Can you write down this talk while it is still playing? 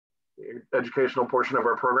educational portion of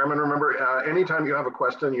our program. And remember, anytime you have a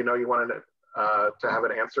question, you wanted to have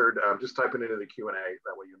it answered, just type it into the Q&A.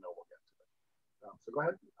 That way we'll get to it. So go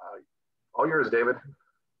ahead. All yours, David.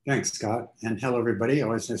 Thanks, Scott. And hello, everybody.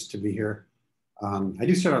 Always nice to be here. I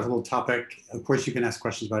do start off with a little topic. Of course, you can ask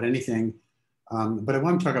questions about anything. But I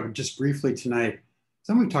want to talk about just briefly tonight,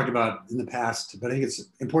 something we've talked about in the past, but I think it's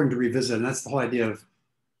important to revisit. And that's the whole idea of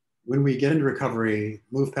when we get into recovery,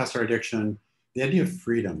 move past our addiction, the idea of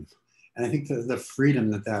freedom. And I think the freedom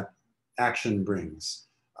that action brings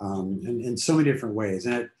in so many different ways.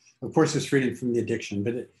 And of course, there's freedom from the addiction,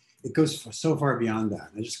 but it goes so far beyond that.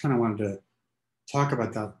 I just kind of wanted to talk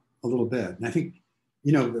about that a little bit. And I think,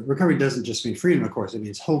 recovery doesn't just mean freedom, of course. It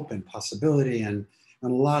means hope and possibility and a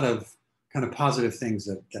lot of kind of positive things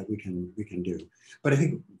that we can do. But I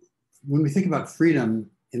think when we think about freedom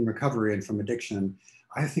in recovery and from addiction,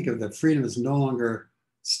 I think of that freedom is no longer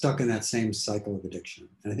stuck in that same cycle of addiction.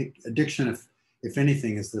 And I think addiction, if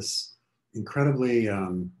anything, is this incredibly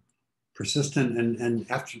persistent and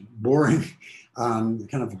after boring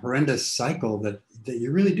kind of horrendous cycle that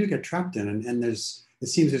you really do get trapped in. And it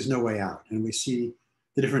seems there's no way out. And we see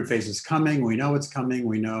the different phases coming. We know it's coming.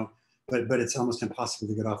 We know, but it's almost impossible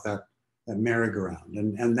to get off that merry-go-round.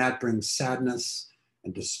 And that brings sadness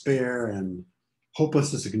and despair and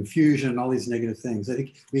hopelessness and confusion, all these negative things. I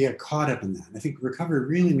think we get caught up in that. And I think recovery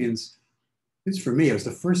really means, at least for me, it was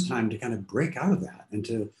the first time to kind of break out of that and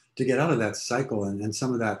to get out of that cycle and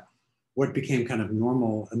some of that, what became kind of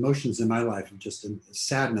normal emotions in my life of just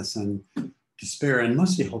sadness and despair and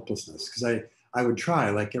mostly hopelessness. Because I would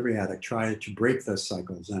try, like every addict, try to break those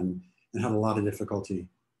cycles and have a lot of difficulty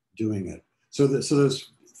doing it. So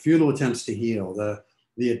those futile attempts to heal,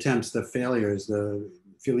 the attempts, the failures, the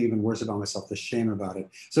feeling even worse about myself, the shame about it.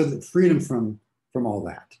 So the freedom from all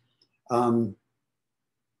that.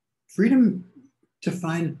 Freedom to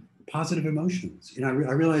find positive emotions. I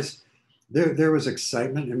realized there was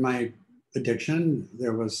excitement in my addiction.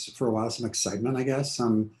 There was, for a while, some excitement, I guess,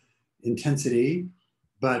 some intensity,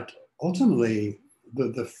 but ultimately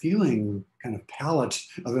the feeling kind of palette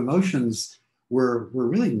of emotions were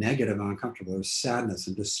really negative and uncomfortable. There was sadness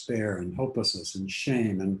and despair and hopelessness and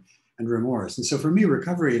shame and remorse. And so for me,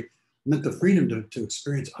 recovery meant the freedom to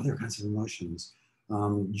experience other kinds of emotions,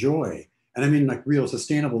 joy. And I mean like real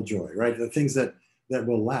sustainable joy, right? The things that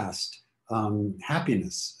will last.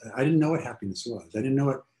 Happiness. I didn't know what happiness was. I didn't know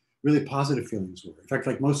what really positive feelings were. In fact,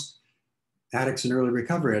 like most addicts in early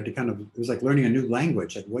recovery, I had to it was like learning a new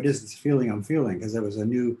language. Like, what is this feeling I'm feeling? Because there was a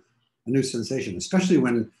new sensation, especially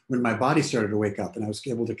when my body started to wake up and I was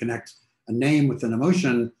able to connect a name with an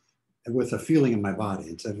emotion with a feeling in my body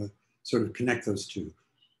and to sort of connect those two.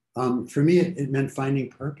 For me, it meant finding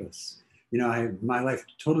purpose. My life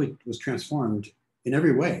totally was transformed in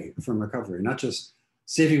every way from recovery, not just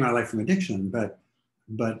saving my life from addiction, but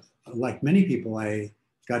like many people, I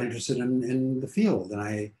got interested in the field and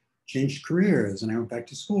I changed careers and I went back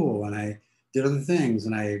to school and I did other things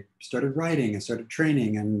and I started writing and started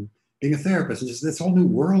training and being a therapist, and just this whole new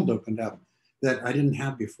world opened up that I didn't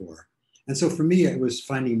have before. And so for me, it was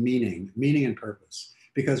finding meaning and purpose,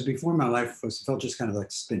 because before my life felt just kind of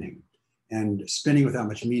like spinning without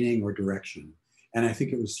much meaning or direction. And I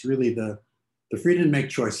think it was really the freedom to make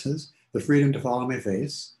choices, the freedom to fall on my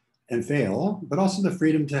face and fail, but also the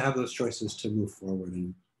freedom to have those choices to move forward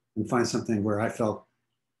and find something where I felt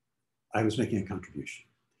I was making a contribution.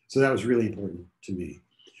 So that was really important to me.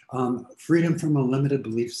 Freedom from a limited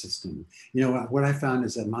belief system. What I found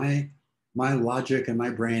is that my logic and my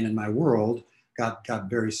brain and my world got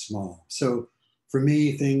very small. So for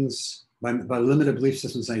me, things, by limited belief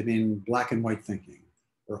systems, I mean black and white thinking,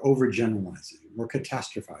 or overgeneralizing, or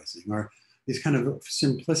catastrophizing, or these kind of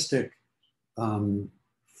simplistic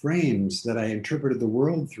frames that I interpreted the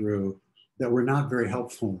world through that were not very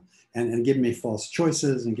helpful and giving me false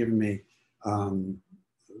choices and giving me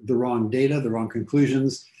the wrong data, the wrong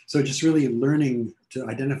conclusions. So just really learning to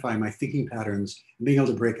identify my thinking patterns and being able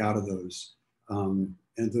to break out of those and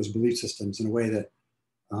those belief systems in a way that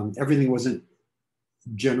everything wasn't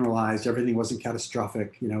generalized, everything wasn't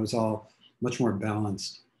catastrophic, it was all much more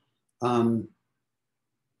balanced.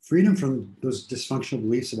 Freedom from those dysfunctional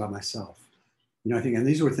beliefs about myself. I think, and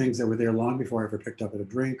these were things that were there long before I ever picked up a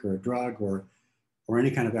drink or a drug or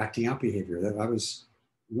any kind of acting out behavior.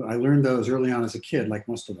 I learned those early on as a kid, like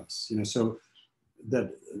most of us, so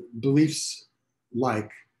that beliefs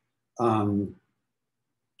like I'm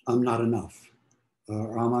not enough,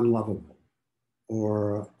 or I'm unlovable,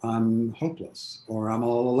 or I'm hopeless, or I'm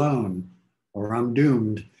all alone, or I'm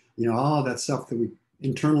doomed, all of that stuff that we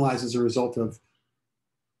internalize as a result of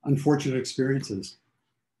unfortunate experiences.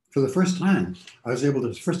 for the first time, I was able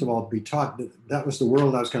to, first of all, be taught that that was the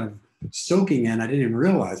world I was kind of soaking in. I didn't even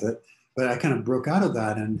realize it, but I kind of broke out of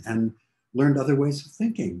that and learned other ways of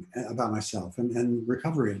thinking about myself and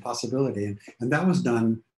recovery and possibility. And that was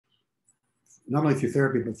done not only through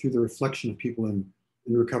therapy, but through the reflection of people in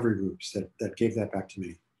recovery groups that gave that back to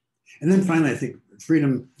me. And then finally, I think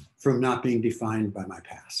freedom from not being defined by my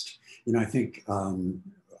past. You know, I think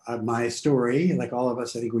my story, like all of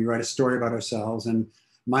us, I think we write a story about ourselves, and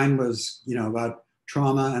mine was, you know, about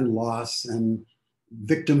trauma and loss and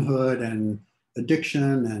victimhood and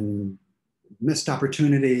addiction and missed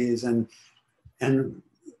opportunities. And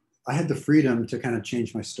I had the freedom to kind of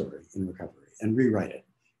change my story in recovery and rewrite it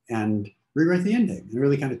and rewrite the ending and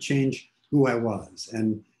really kind of change who I was.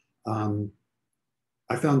 And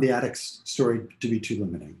I found the addict's story to be too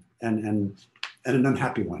limiting and an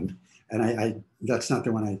unhappy one. And I that's not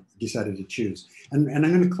the one I decided to choose. And I'm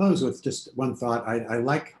going to close with just one thought. I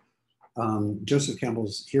like Joseph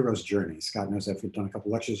Campbell's hero's journey. Scott knows that we've done a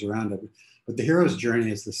couple lectures around it. But the hero's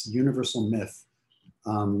journey is this universal myth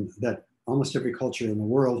that almost every culture in the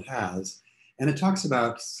world has. And it talks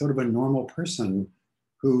about sort of a normal person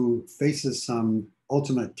who faces some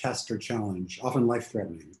ultimate test or challenge, often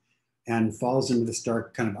life-threatening, and falls into this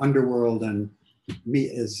dark kind of underworld and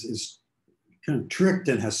is kind of tricked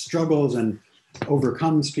and has struggles and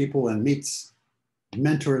overcomes people and meets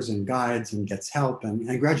mentors and guides and gets help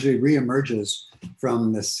and gradually reemerges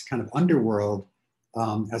from this kind of underworld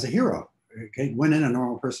as a hero. Okay? When in a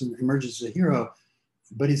normal person emerges as a hero,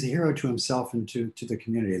 but he's a hero to himself and to the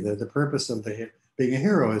community. The purpose of being a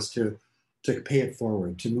hero is to pay it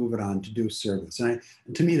forward, to move it on, to do service. And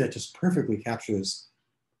to me, that just perfectly captures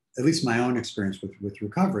at least my own experience with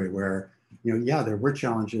recovery, where, you know, yeah, there were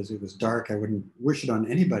challenges. It was dark. I wouldn't wish it on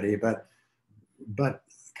anybody, but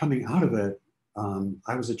coming out of it,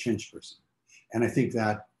 I was a changed person. And I think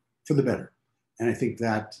that for the better. And I think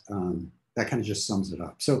that that kind of just sums it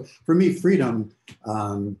up. So for me, freedom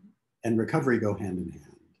and recovery go hand in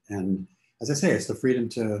hand. And as I say, it's the freedom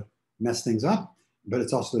to mess things up, but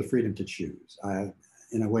it's also the freedom to choose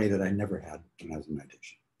in a way that I never had when I was in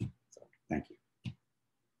meditation. So thank you.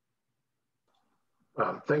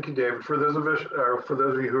 Thank you, David. For those of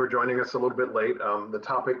you who are joining us a little bit late, the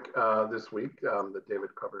topic this week that David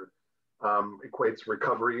covered equates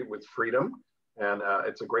recovery with freedom, and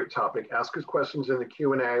it's a great topic. Ask us questions in the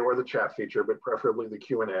Q&A or the chat feature, but preferably the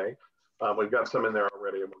Q&A. We've got some in there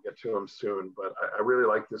already, and we'll get to them soon. But I really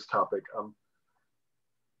like this topic.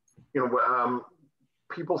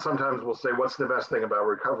 People sometimes will say, "What's the best thing about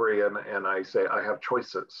recovery?" And I say, "I have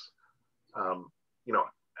choices."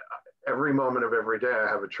 Every moment of every day I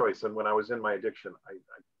have a choice. And when I was in my addiction, I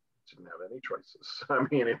didn't have any choices. I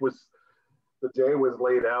mean, the day was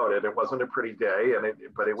laid out, and it wasn't a pretty day,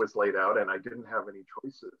 but it was laid out, and I didn't have any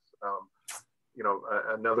choices.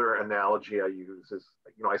 Another analogy I use is,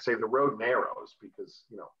 I say the road narrows because,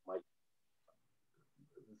 like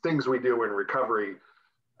things we do in recovery,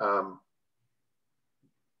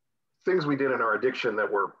 things we did in our addiction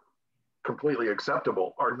that were completely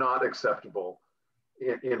acceptable are not acceptable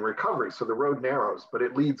in recovery. So the road narrows, but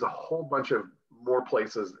it leads a whole bunch of more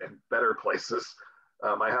places and better places.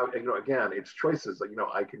 I have, again, it's choices.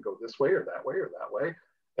 I can go this way or that way or that way.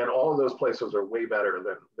 And all of those places are way better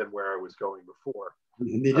than where I was going before.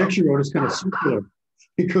 And the addiction road is kind of circular.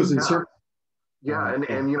 It goes in circles. Yeah, and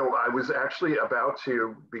I was actually about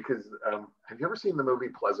to, because have you ever seen the movie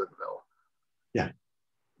Pleasantville? Yeah.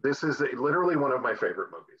 This is literally one of my favorite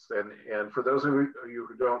movies. And for those of you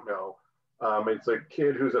who don't know, it's a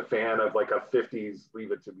kid who's a fan of like a 50s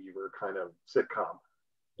Leave It to Beaver kind of sitcom.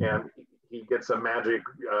 And he gets a magic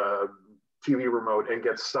TV remote and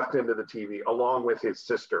gets sucked into the TV along with his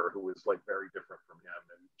sister, who is like very different from him.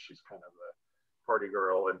 And she's kind of the party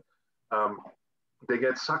girl. And they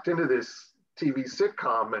get sucked into this TV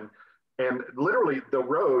sitcom, and literally the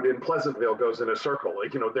road in Pleasantville goes in a circle.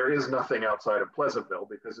 There is nothing outside of Pleasantville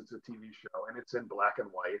because it's a TV show and it's in black and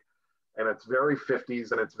white. And it's very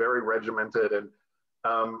 50s and it's very regimented. And,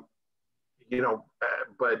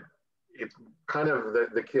 but it's kind of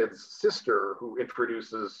the kid's sister who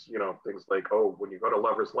introduces, things like, oh, when you go to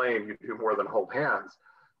Lover's Lane, you do more than hold hands.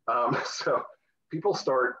 So people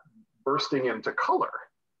start bursting into color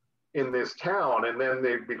in this town. And then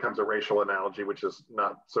it becomes a racial analogy, which is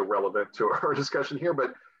not so relevant to our discussion here.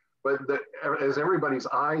 But as everybody's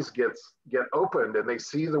eyes get opened and they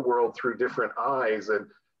see the world through different eyes,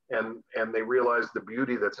 and they realize the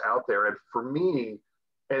beauty that's out there. And for me,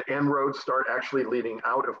 and roads start actually leading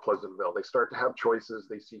out of Pleasantville. They start to have choices.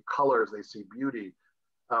 They see colors. They see beauty.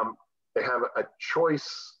 They have a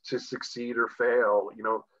choice to succeed or fail.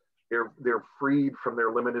 they're freed from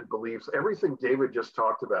their limited beliefs. Everything David just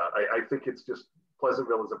talked about, I think it's just,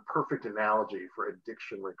 Pleasantville is a perfect analogy for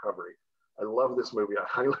addiction recovery. I love this movie. I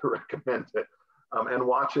highly recommend it. And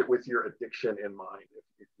watch it with your addiction in mind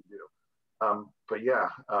if you do. But yeah,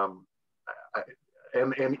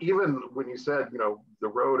 and even when you said, you know, the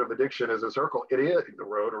road of addiction is a circle, it is. The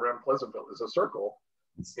road around Pleasantville is a circle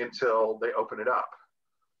until they open it up.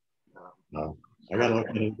 No, I gotta look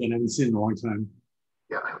at it again. I haven't seen it in a long time.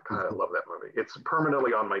 Yeah, God, I love that movie. It's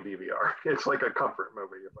permanently on my DVR. It's like a comfort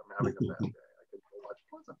movie. If I'm having a bad day, I can go watch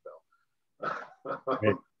Pleasantville.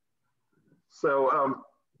 Right. So,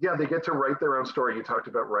 yeah, they get to write their own story. You talked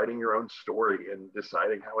about writing your own story and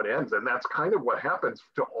deciding how it ends. And that's kind of what happens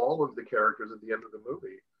to all of the characters at the end of the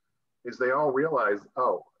movie, is they all realize,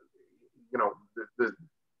 oh, you know, the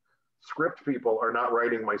script people are not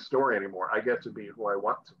writing my story anymore. I get to be who I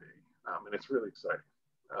want to be. And it's really exciting.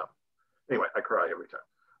 Anyway, I cry every time.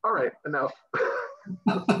 All right, enough.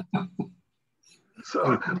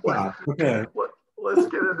 So let's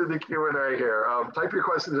get into the Q&A here. Type your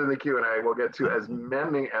questions in the Q&A. We'll get to as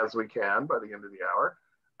many as we can by the end of the hour.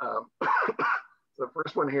 The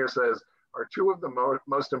first one here says, are two of the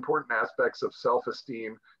most important aspects of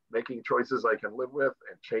self-esteem making choices I can live with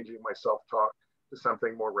and changing my self-talk to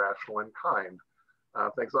something more rational and kind?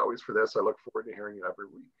 Thanks always for this. I look forward to hearing you every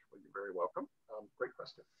week. Well, you're very welcome. Great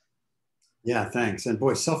question. Yeah, thanks. And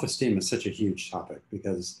boy, self-esteem is such a huge topic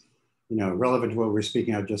because, you know, relevant to what we're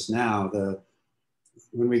speaking of just now,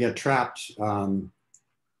 when we get trapped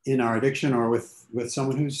in our addiction or with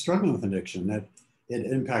someone who's struggling with addiction, that it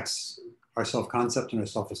impacts our self-concept and our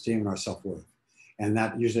self-esteem and our self-worth. And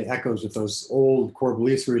that usually echoes with those old core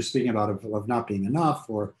beliefs we were speaking about of not being enough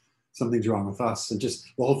or something's wrong with us. And just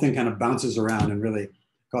the whole thing kind of bounces around and really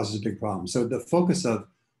causes a big problem. So the focus of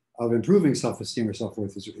improving self-esteem or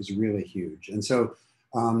self-worth is really huge. And so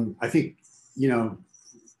I think, you know,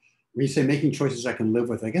 when you say making choices I can live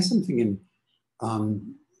with, I guess I'm thinking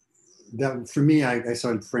that for me, I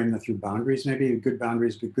started framing that through boundaries, maybe good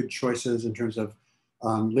boundaries, but good choices in terms of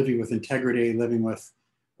living with integrity, living with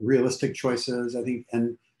realistic choices, I think.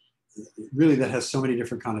 And really that has so many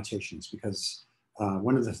different connotations because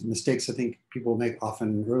one of the mistakes I think people make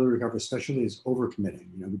often in early recovery especially is overcommitting,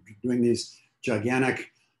 you know, doing these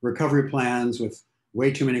gigantic recovery plans with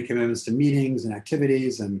way too many commitments to meetings and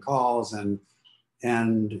activities and calls, and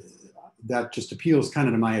that just appeals kind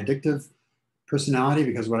of to my addictive personality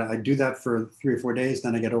because when I do that for 3 or 4 days,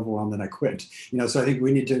 then I get overwhelmed and I quit. You know, so I think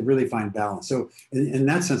we need to really find balance. So in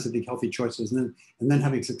that sense, I think healthy choices and then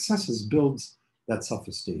having successes builds that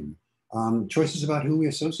self-esteem. Choices about who we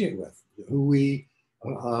associate with, who we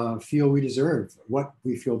feel we deserve, what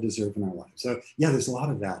we feel deserve in our lives. So yeah, there's a lot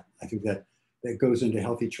of that. I think that goes into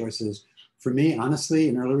healthy choices. For me, honestly,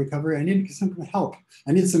 in early recovery, I needed some help.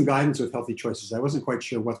 I needed some guidance with healthy choices. I wasn't quite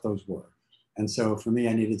sure what those were. And so for me,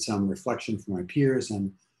 I needed some reflection from my peers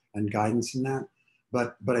and guidance in that.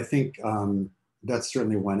 But I think that's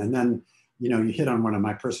certainly one. And then, you know, you hit on one of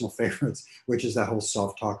my personal favorites, which is that whole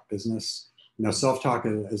self-talk business. You know, self-talk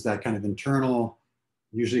is that kind of internal,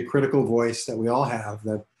 usually critical voice that we all have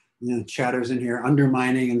that, you know, chatters in here,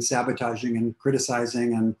 undermining and sabotaging and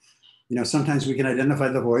criticizing. And, you know, sometimes we can identify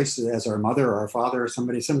the voice as our mother or our father or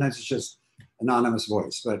somebody. Sometimes it's just anonymous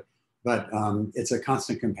voice, but it's a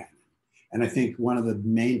constant companion. And I think one of the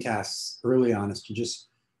main tasks early on is to just,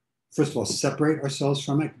 first of all, separate ourselves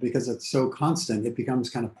from it because it's so constant, it becomes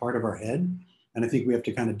kind of part of our head. And I think we have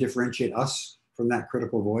to kind of differentiate us from that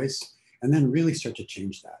critical voice and then really start to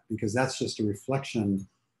change that because that's just a reflection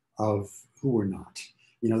of who we're not.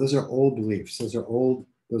 You know, those are old beliefs.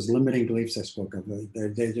 Those limiting beliefs I spoke of,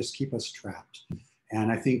 they just keep us trapped. And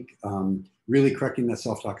I think really correcting that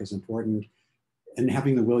self-talk is important and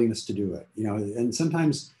having the willingness to do it. You know, and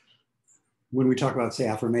sometimes when we talk about, say,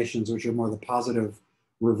 affirmations, which are more the positive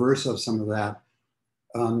reverse of some of that,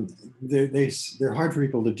 they're hard for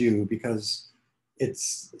people to do because it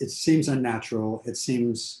seems unnatural. It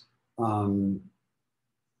seems not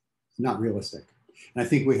realistic. And I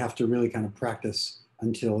think we have to really kind of practice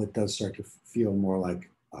until it does start to feel more like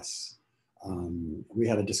us. We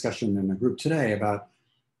had a discussion in a group today about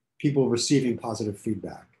people receiving positive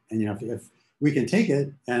feedback. And, you know, if we can take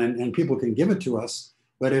it and people can give it to us,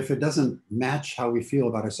 but if it doesn't match how we feel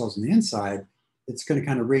about ourselves on the inside, it's going to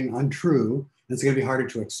kind of ring untrue and it's going to be harder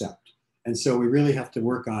to accept. And so we really have to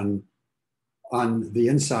work on the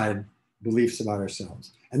inside beliefs about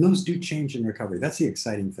ourselves. And those do change in recovery. That's the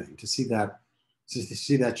exciting thing, to see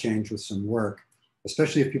that change with some work,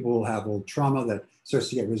 especially if people have old trauma that starts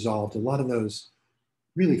to get resolved. A lot of those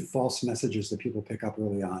really false messages that people pick up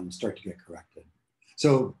early on start to get corrected.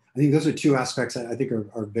 So I think those are two aspects that I think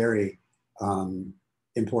are very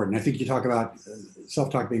important. I think you talk about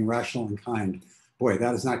self-talk being rational and kind. Boy,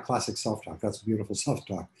 that is not classic self-talk. That's beautiful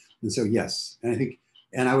self-talk. And so, yes, and I think,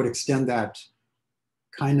 and I would extend that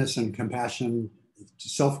kindness and compassion,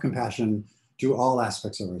 self-compassion to all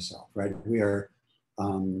aspects of ourselves, right? We are,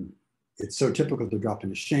 it's so typical to drop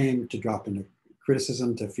into shame, to drop into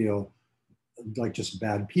criticism, to feel like just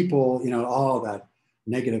bad people, you know, all that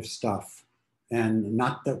negative stuff. And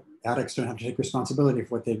not that addicts don't have to take responsibility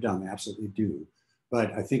for what they've done, they absolutely do.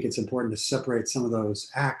 But I think it's important to separate some of those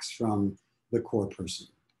acts from the core person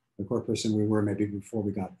we were maybe before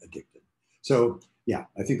we got addicted. So yeah,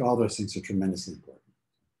 I think all those things are tremendously important.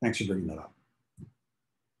 Thanks for bringing that up.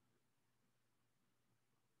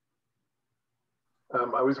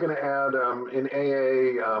 I was going to add, in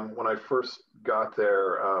AA, when I first got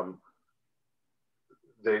there,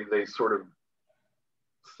 they sort of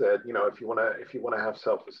said, you know, if you want to have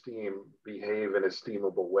self-esteem, behave in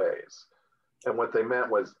esteemable ways. And what they meant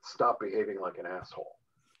was stop behaving like an asshole.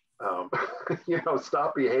 You know,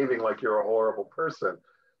 stop behaving like you're a horrible person.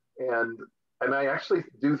 And I actually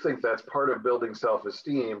do think that's part of building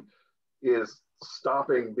self-esteem, is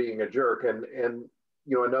stopping being a jerk. And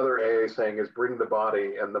you know, another AA saying is bring the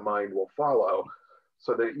body and the mind will follow.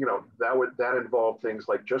 So that, you know, that involved things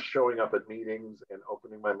like just showing up at meetings and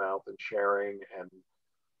opening my mouth and sharing and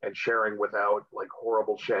sharing without like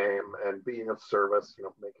horrible shame, and being of service, you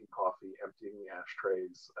know, making coffee, emptying the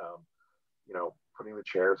ashtrays, you know, putting the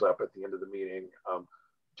chairs up at the end of the meeting,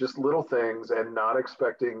 just little things, and not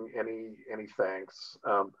expecting any thanks,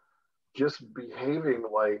 just behaving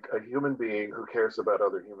like a human being who cares about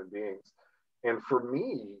other human beings. And for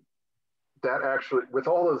me, that actually, with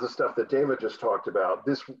all of the stuff that David just talked about,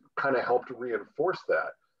 this kind of helped reinforce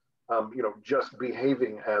that, you know, just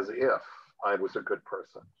behaving as if I was a good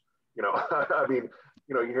person. You know, I mean,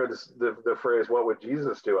 you know, you hear the phrase, what would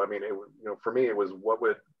Jesus do? I mean, you know, for me, it was, what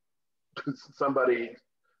would somebody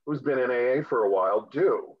who's been in AA for a while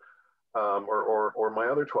do? Or my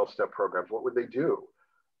other 12-step programs, what would they do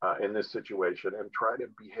in this situation? And try to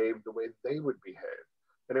behave the way they would behave.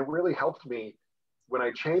 And it really helped me when I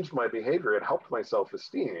changed my behavior. It helped my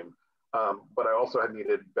self-esteem, but I also had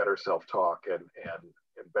needed better self-talk and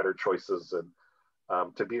better choices, and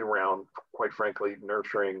to be around, quite frankly,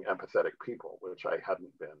 nurturing, empathetic people, which I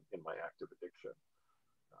hadn't been in my active addiction.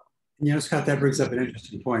 You know, Scott, that brings up an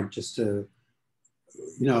interesting point, just to,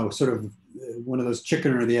 you know, sort of one of those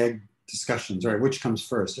chicken or the egg discussions, right? Which comes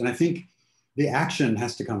first? And I think the action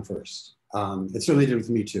has to come first. It certainly did with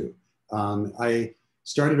me too. I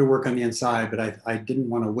started to work on the inside, but I didn't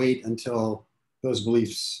want to wait until those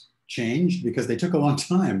beliefs changed, because they took a long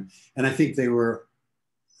time. And I think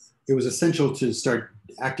it was essential to start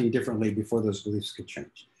acting differently before those beliefs could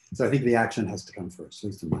change. So I think the action has to come first, at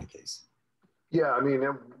least in my case. Yeah, I mean,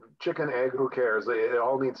 chicken, egg, who cares? It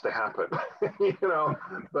all needs to happen, you know?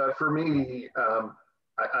 But for me,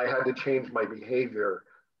 I had to change my behavior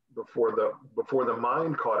before the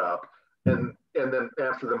mind caught up. And then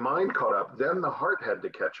after the mind caught up, then the heart had to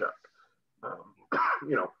catch up,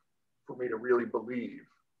 you know, for me to really believe.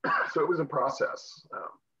 So it was a process.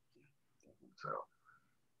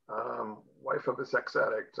 Wife of a sex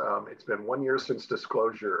addict. It's been 1 year since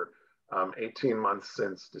disclosure, 18 months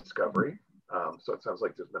since discovery. So it sounds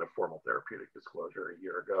like there's been a formal therapeutic disclosure a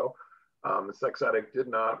year ago. The sex addict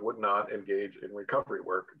would not engage in recovery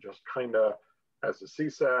work, just kind of, as a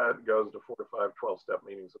CSAT, goes to 4 to 5 12-step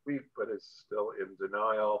meetings a week, but is still in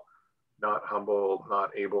denial, not humble, not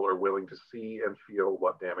able or willing to see and feel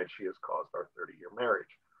what damage she has caused our 30-year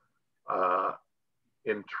marriage.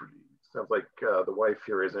 Sounds like the wife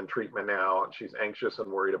here is in treatment now, and she's anxious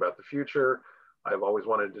and worried about the future. I've always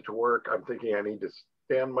wanted it to work. I'm thinking I need to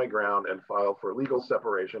stand my ground and file for legal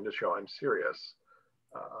separation to show I'm serious.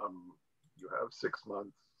 You have 6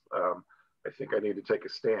 months. I think I need to take a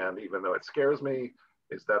stand, even though it scares me.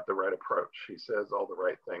 Is that the right approach? He says all the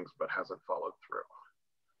right things, but hasn't followed through.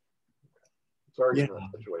 Sorry for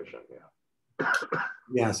that situation, yeah.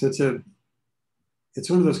 Yeah, so it's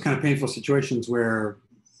one of those kind of painful situations where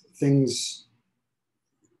things,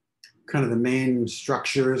 kind of the main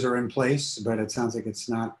structures are in place, but it sounds like it's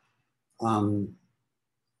not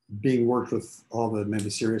being worked with all the maybe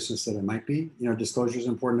seriousness that it might be. You know, disclosure is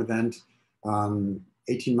an important event.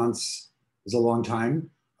 18 months is a long time.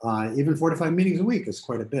 Even 4 to 5 meetings a week is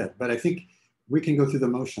quite a bit, but I think we can go through the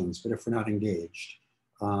motions, but if we're not engaged,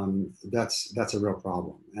 that's a real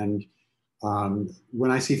problem. And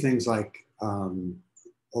when I see things like a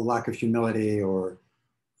lack of humility, or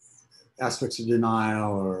aspects of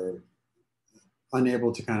denial, or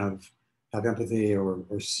unable to kind of have empathy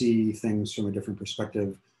or see things from a different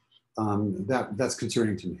perspective, that's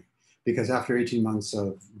concerning to me. Because after 18 months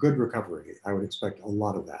of good recovery, I would expect a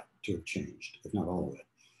lot of that to have changed, if not all of it.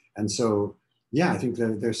 And so, yeah, I think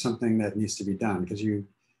there's something that needs to be done, because you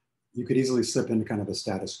could easily slip into kind of a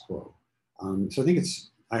status quo. So I think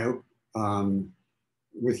I hope,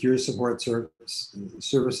 with your support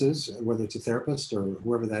services, whether it's a therapist or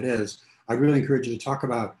whoever that is, I'd really encourage you to talk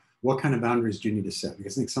about what kind of boundaries do you need to set,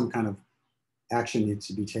 because I think some kind of action needs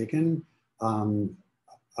to be taken.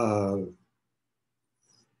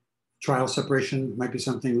 Trial separation might be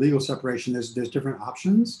something, legal separation, there's different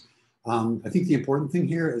options. I think the important thing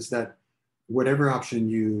here is that whatever option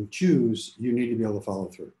you choose, you need to be able to follow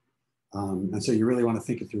through. And so you really want to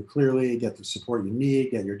think it through clearly, get the support you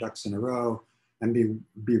need, get your ducks in a row, and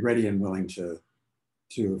be ready and willing to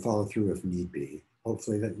follow through if need be.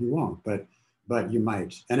 Hopefully that you won't, but you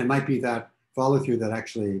might. And it might be that follow through that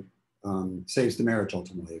actually saves the marriage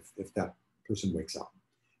ultimately if that person wakes up.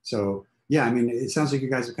 So yeah, I mean, it sounds like you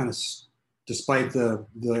guys have kind of, despite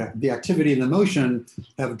the activity and the motion,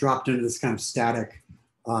 have dropped into this kind of static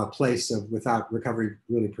place of without recovery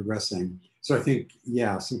really progressing. So I think,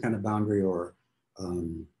 yeah, some kind of boundary or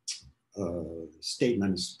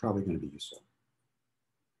statement is probably going to be useful.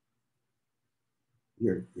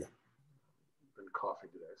 Yeah. I've been coughing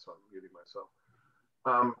today, so I'm muting myself.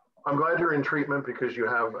 I'm glad you're in treatment, because you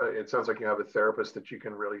have, it sounds like you have a therapist that you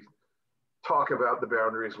can really talk about the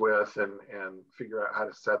boundaries with and figure out how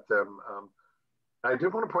to set them. I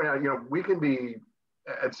did want to point out, we can be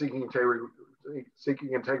at Seeking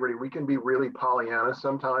Integrity, we can be really Pollyanna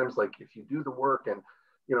sometimes. Like, if you do the work and,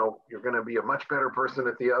 you're going to be a much better person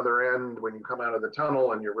at the other end when you come out of the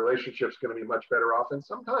tunnel, and your relationship's going to be much better off. And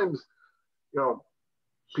sometimes,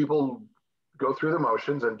 people go through the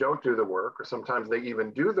motions and don't do the work, or sometimes they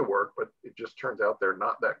even do the work, but it just turns out they're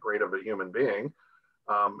not that great of a human being.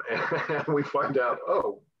 And we find out,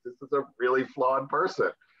 oh, this is a really flawed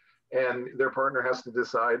person. And their partner has to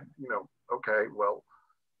decide, okay, well,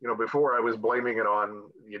 before I was blaming it on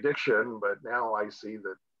the addiction, but now I see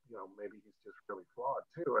that, maybe he's just really flawed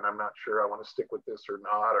too. And I'm not sure I want to stick with this or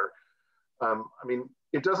not. Or, I mean,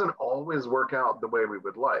 it doesn't always work out the way we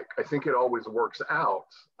would like. I think it always works out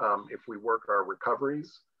if we work our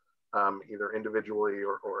recoveries, either individually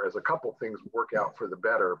or as a couple, things work out for the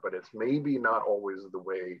better, but it's maybe not always the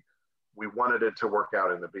way we wanted it to work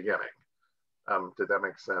out in the beginning. Did that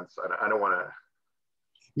make sense? I don't want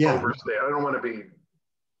to overstay. I don't want to be,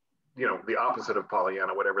 the opposite of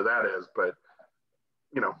Pollyanna, whatever that is, but,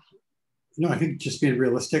 No, I think just being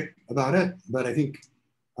realistic about it, but I think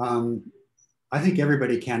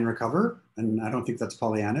everybody can recover, and I don't think that's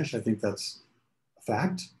Pollyannish. I think that's a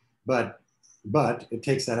fact, but it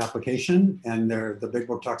takes that application, and the big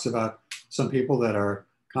book talks about some people that are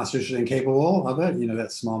constitutionally incapable of it,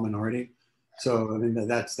 that small minority. So I mean,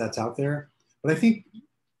 that's out there. But I think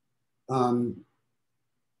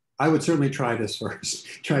I would certainly try this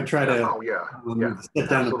first. try to set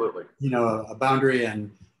down a boundary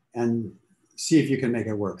and see if you can make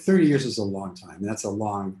it work. 30 years is a long time. That's a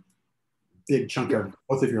long, big chunk of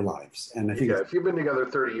both of your lives. And I think if you've been together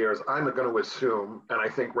 30 years, I'm going to assume, and I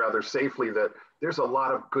think rather safely, that there's a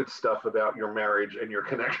lot of good stuff about your marriage and your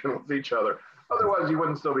connection with each other. Otherwise, you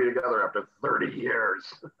wouldn't still be together after 30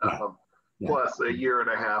 years, plus a year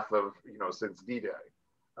and a half of, since D-Day.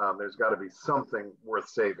 There's got to be something worth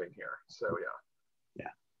saving here. So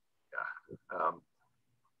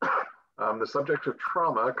the subject of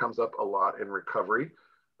trauma comes up a lot in recovery.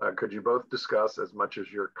 Could you both discuss, as much as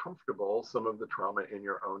you're comfortable, some of the trauma in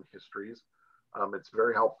your own histories? It's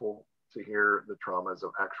very helpful to hear the traumas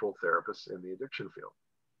of actual therapists in the addiction field.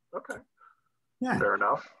 Okay. Yeah. Fair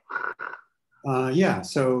enough.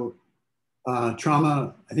 So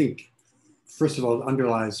trauma, I think, first of all,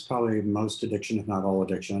 underlies probably most addiction, if not all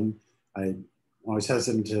addiction. I always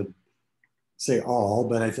hesitant to say all,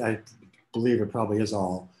 but I believe it probably is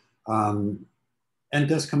all. And it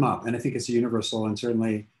does come up, and I think it's universal, and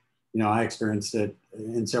certainly, I experienced it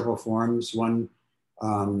in several forms. One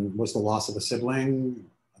was the loss of a sibling,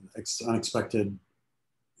 unexpected,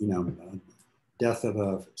 death of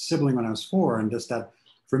a sibling when I was 4, and just that,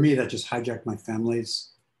 for me, that just hijacked my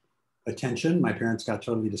family's attention. My parents got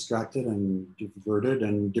totally distracted and diverted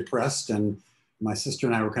and depressed, and my sister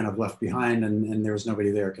and I were kind of left behind, and there was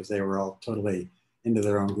nobody there because they were all totally into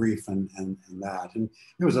their own grief and that. And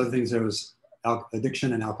there was other things. There was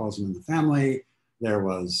addiction and alcoholism in the family. There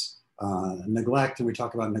was neglect, and we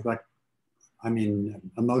talk about neglect. I mean,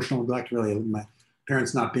 emotional neglect, really, my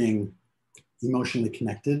parents not being emotionally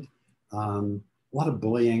connected. A lot of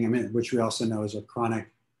bullying, which we also know is a chronic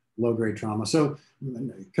low-grade trauma. So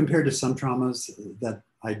compared to some traumas that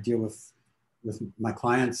I deal with my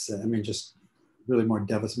clients, I mean, just really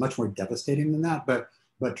much more devastating than that. But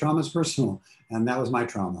trauma is personal, and that was my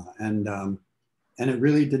trauma, and it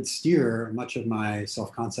really did steer much of my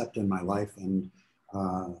self-concept in my life, and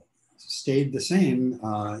stayed the same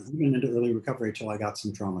even into early recovery till I got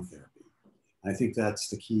some trauma therapy. I think that's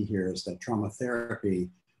the key here, is that trauma therapy,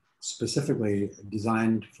 specifically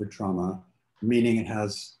designed for trauma, meaning it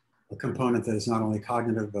has a component that is not only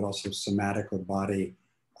cognitive, but also somatic or body,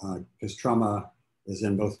 because trauma is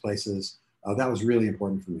in both places. That was really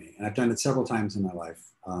important for me. And I've done it several times in my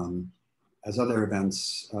life. As other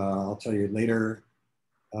events, I'll tell you later,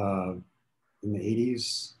 in the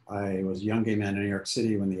 80s, I was a young gay man in New York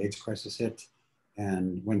City when the AIDS crisis hit,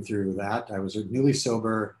 and went through that. I was newly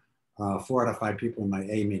sober. 4 out of 5 people in my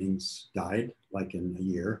A meetings died, like in a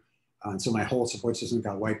year. And so my whole support system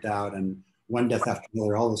got wiped out, and one death after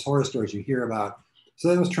another, all those horror stories you hear about. So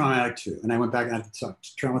that was traumatic too. And I went back and I had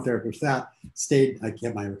trauma therapy with that, I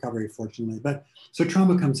kept my recovery, fortunately. But so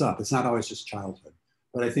trauma comes up. It's not always just childhood.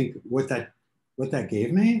 But I think what that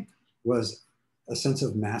gave me was a sense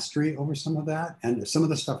of mastery over some of that. And some of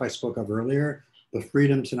the stuff I spoke of earlier, the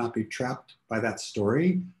freedom to not be trapped by that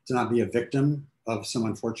story, to not be a victim of some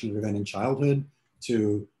unfortunate event in childhood,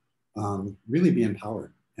 to really be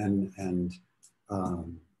empowered and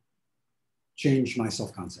change my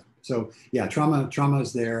self-concept. So yeah, trauma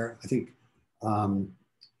is there, I think, and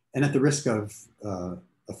at the risk of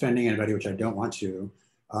offending anybody, which I don't want to,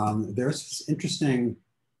 there's this interesting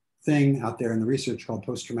thing out there in the research called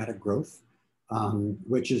post-traumatic growth,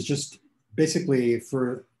 which is just basically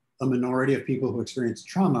for a minority of people who experience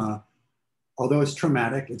trauma. Although it's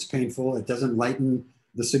traumatic, it's painful, it doesn't lighten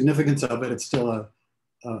the significance of it, it's still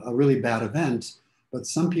a really bad event, but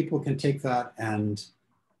some people can take that and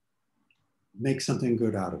make something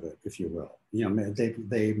good out of it, if you will. You know,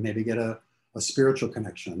 they maybe get a spiritual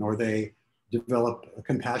connection, or they develop a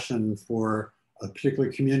compassion for a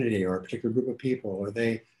particular community or a particular group of people, or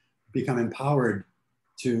they become empowered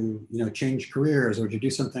to, you know, change careers or to do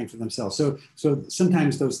something for themselves. So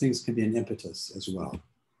sometimes those things can be an impetus as well.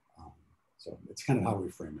 So it's kind of how we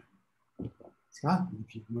frame it. Scott,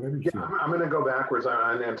 whatever you feel. I'm going to go backwards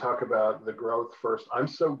and talk about the growth first. I'm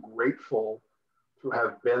so grateful to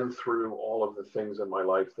have been through all of the things in my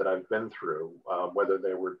life that I've been through, whether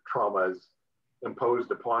they were traumas imposed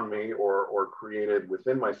upon me or created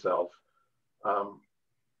within myself.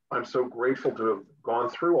 I'm so grateful to have gone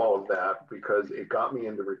through all of that, because it got me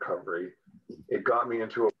into recovery. It got me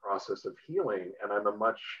into a process of healing, and I'm a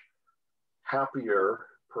much happier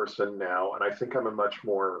person now. And I think I'm a much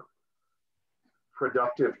more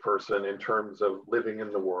productive person in terms of living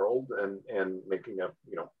in the world and making a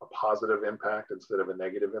positive impact instead of a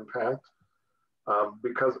negative impact.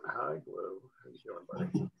 Because, hi, Blue, how you doing, buddy?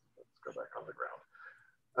 Let's go back on the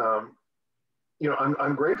ground.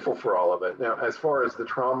 I'm grateful for all of it. Now, as far as the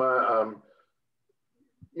trauma,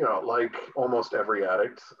 like almost every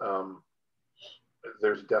addict,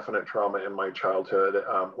 there's definite trauma in my childhood.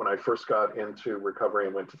 When I first got into recovery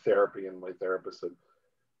and went to therapy, and my therapist said,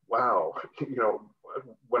 wow,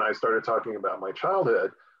 when I started talking about my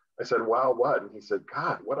childhood, I said, wow, what? And he said,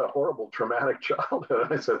 God, what a horrible traumatic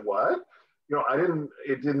childhood. And I said, what?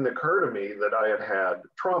 It didn't occur to me that I had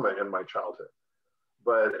trauma in my childhood.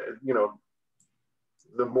 But,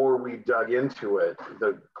 the more we dug into it,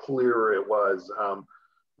 the clearer it was,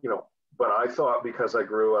 but I thought because I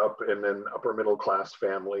grew up in an upper middle class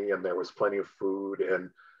family and there was plenty of food and,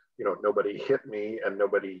 nobody hit me and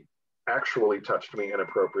nobody actually touched me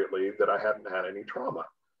inappropriately, that I hadn't had any trauma.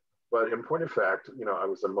 But in point of fact, I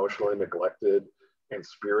was emotionally neglected and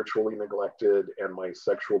spiritually neglected, and my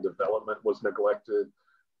sexual development was neglected.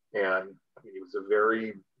 And it was a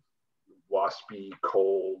very waspy,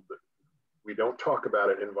 cold, we don't talk about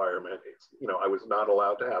it environment. It's, I was not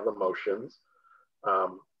allowed to have emotions. I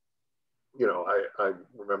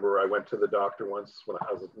remember I went to the doctor once when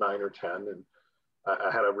I was 9 or 10, and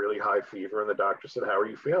I had a really high fever, and the doctor said, how are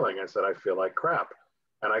you feeling? I said, I feel like crap.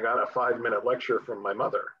 And I got a 5-minute lecture from my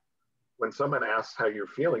mother. When someone asks how you're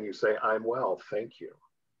feeling, you say, I'm well, thank you.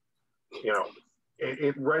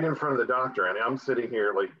 It right in front of the doctor. And I'm sitting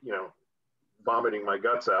here like, vomiting my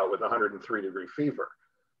guts out with 103-degree fever.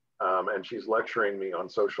 And she's lecturing me on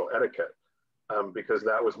social etiquette, because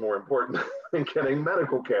that was more important than getting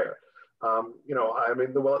medical care.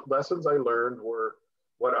 The lessons I learned were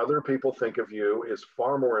what other people think of you is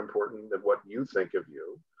far more important than what you think of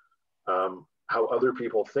you. How other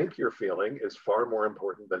people think you're feeling is far more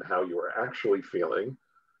important than how you are actually feeling.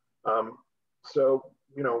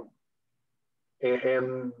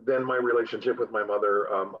 And then my relationship with my mother,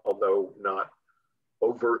 although not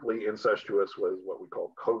overtly incestuous, was what we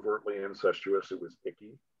call covertly incestuous. It was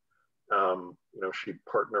icky. She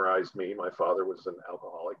partnerized me. My father was an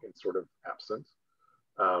alcoholic and sort of absent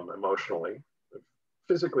emotionally,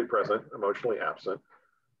 physically present, emotionally absent.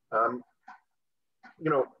 Um,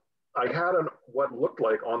 I had what looked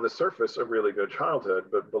like on the surface a really good childhood,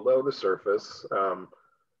 but below the surface,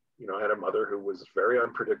 I had a mother who was very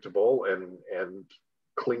unpredictable and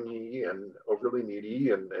clingy and overly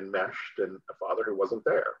needy and meshed, and a father who wasn't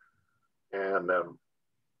there. And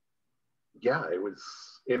it was,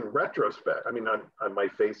 in retrospect, I mean, my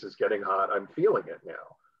face is getting hot. I'm feeling it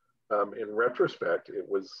now. In retrospect, it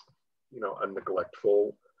was, a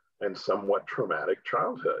neglectful and somewhat traumatic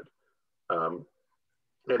childhood.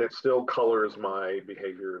 And it still colors my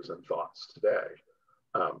behaviors and thoughts today.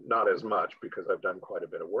 Not as much, because I've done quite a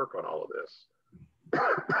bit of work on all of this.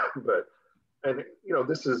 But,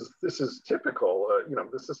 this is typical,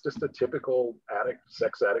 this is just a typical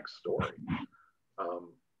sex addict story.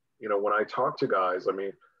 When I talk to guys, I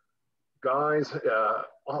mean, guys,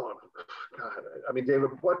 oh God, I mean,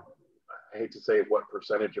 David, I hate to say what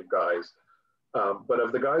percentage of guys, but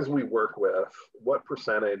of the guys we work with, what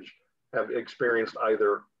percentage have experienced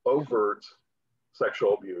either overt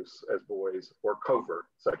sexual abuse as boys or covert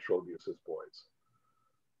sexual abuse as boys?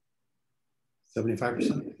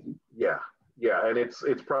 75%. Yeah. And it's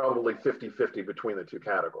probably 50-50 between the two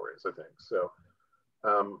categories, I think. So,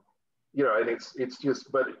 and it's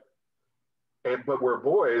just, but we're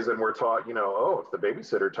boys and we're taught, oh, if the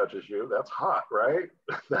babysitter touches you, that's hot, right?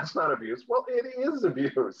 That's not abuse. Well, it is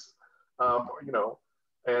abuse.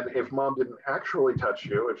 And if mom didn't actually touch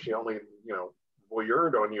you, if she only,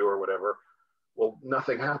 voyeured on you or whatever, well,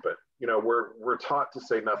 nothing happened. We're taught to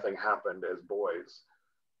say nothing happened as boys.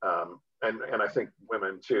 And I think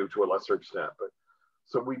women too, to a lesser extent. But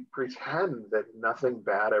so we pretend that nothing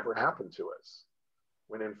bad ever happened to us,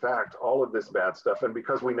 when in fact, all of this bad stuff, and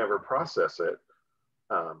because we never process it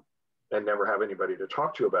and never have anybody to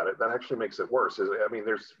talk to about it, that actually makes it worse. I mean,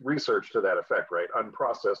 there's research to that effect, right?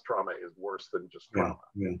 Unprocessed trauma is worse than just trauma.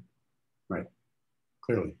 Yeah. Right.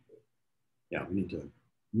 Clearly. Yeah, we need to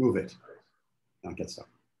move it, not get stuck.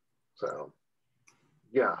 So,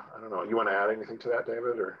 yeah, I don't know. You want to add anything to that,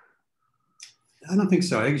 David, or? I don't think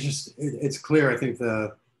so. I think it's clear. I think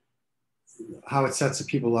how it sets the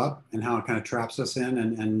people up and how it kind of traps us in.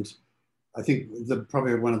 And I think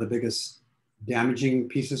probably one of the biggest damaging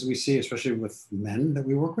pieces we see, especially with men that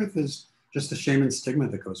we work with, is just the shame and stigma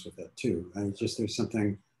that goes with it too. And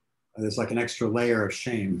there's like an extra layer of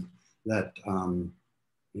shame that,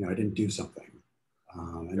 I didn't do something.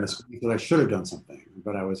 And it's that I should have done something,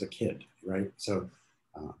 but I was a kid, right? So,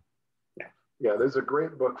 yeah, there's a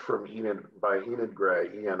great book from by Enid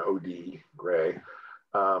Gray, E-N-O-D Gray,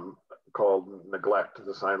 called Neglect,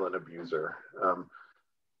 the Silent Abuser.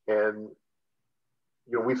 And,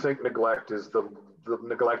 we think neglect is the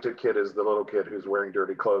neglected kid is the little kid who's wearing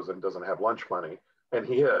dirty clothes and doesn't have lunch money. And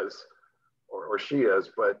he is, or she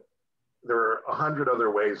is, but there are 100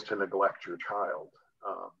 other ways to neglect your child.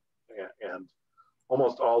 And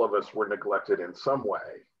almost all of us were neglected in some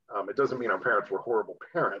way. It doesn't mean our parents were horrible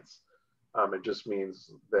parents. It just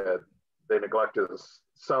means that they neglected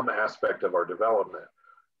some aspect of our development.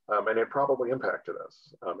 And it probably impacted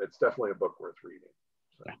us. It's definitely a book worth reading.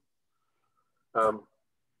 So.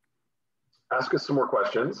 Ask us some more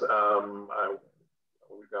questions.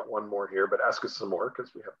 We've got one more here, but ask us some more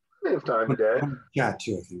because we have plenty of time today. Yeah,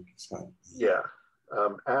 too, I think. Scott. Yeah.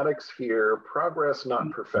 Addicts here, progress,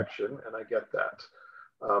 not perfection, and I get that.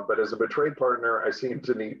 But as a betrayed partner, I seem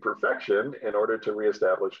to need perfection in order to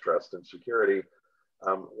reestablish trust and security.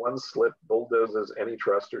 One slip bulldozes any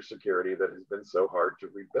trust or security that has been so hard to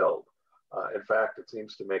rebuild. In fact, it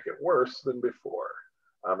seems to make it worse than before.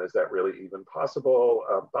 Is that really even possible?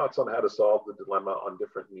 Thoughts on how to solve the dilemma on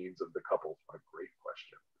different needs of the couple? A great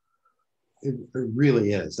question. It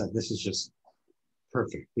really is. This is just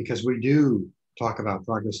perfect, because we do talk about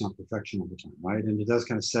progress, not perfection all the time, right? And it does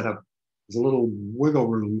kind of set up, there's a little wiggle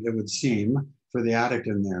room, it would seem, for the addict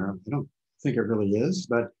in there. I don't think it really is,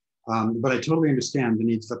 but I totally understand the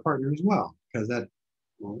needs of the partner as well, because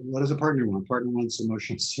what does a partner want? A partner wants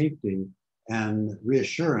emotional safety and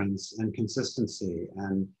reassurance and consistency.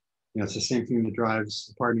 And it's the same thing that drives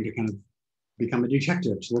the partner to kind of become a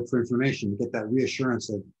detective, to look for information, to get that reassurance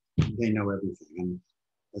that they know everything. And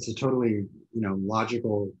it's a totally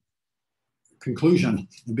logical conclusion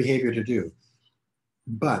and behavior to do.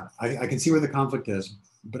 But I can see where the conflict is.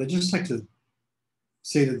 But I'd just like to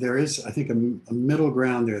say that there is, I think, a middle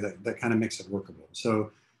ground there that kind of makes it workable.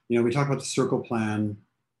 So, we talk about the circle plan.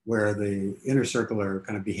 where the inner circle are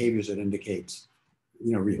kind of behaviors that indicate,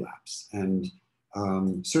 relapse. And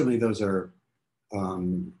certainly those are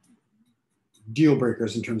deal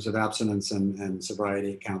breakers in terms of abstinence and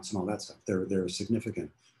sobriety counts and all that stuff. They're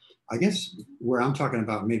significant. I guess where I'm talking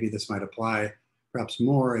about, maybe this might apply perhaps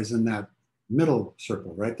more, is in that middle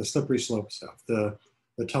circle, right? The slippery slope stuff, the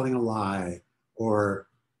telling a lie, or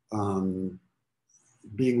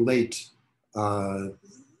being late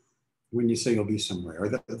when you say you'll be somewhere, or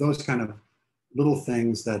those kind of little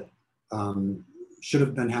things that should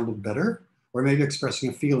have been handled better, or maybe expressing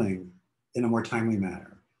a feeling in a more timely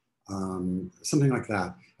manner, something like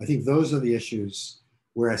that. I think those are the issues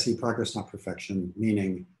where I see progress, not perfection,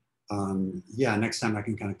 meaning, yeah, next time I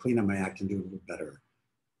can kind of clean up my act and do a little better.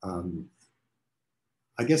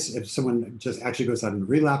 I guess if someone just actually goes out and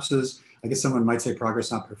relapses, I guess someone might say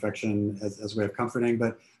progress, not perfection, as a way of comforting,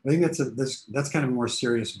 but I think that's kind of a more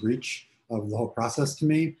serious breach of the whole process to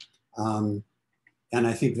me. And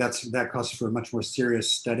I think that calls for a much more serious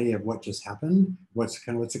study of what just happened, what's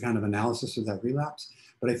the kind of analysis of that relapse.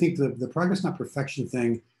 But I think the progress, not perfection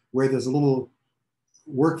thing, where there's a little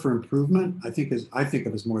work for improvement, I think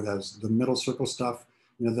of as more as the middle circle stuff,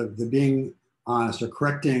 the being honest or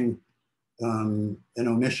correcting an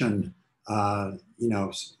omission,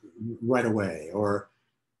 right away, or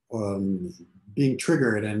being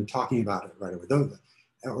triggered and talking about it right away,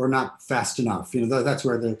 or not fast enough. That's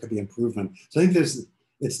where there could be improvement. So I think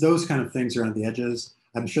it's those kind of things around the edges.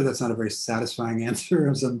 I'm sure that's not a very satisfying answer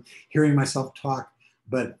as I'm hearing myself talk,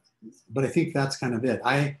 but I think that's kind of it.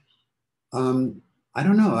 I don't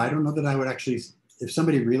know. I don't know that I would actually, if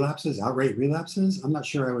somebody outright relapses, I'm not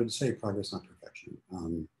sure I would say progress, not perfection.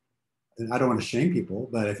 And I don't want to shame people,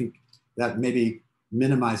 but I think that maybe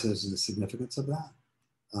minimizes the significance of that.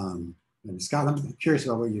 And Scott, I'm curious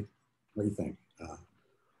about what you think.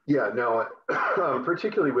 Yeah, no,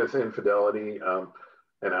 particularly with infidelity,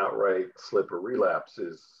 and outright slip or relapse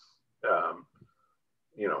is,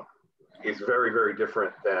 is very, very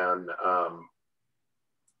different than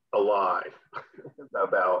a lie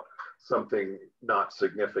about something not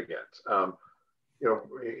significant.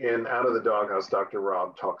 In Out of the Doghouse, Dr.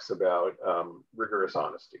 Rob talks about rigorous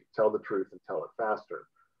honesty. Tell the truth and tell it faster.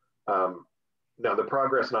 Now, the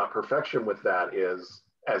progress, not perfection with that is,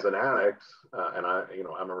 as an addict, and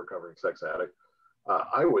I'm a recovering sex addict,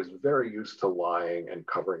 I was very used to lying and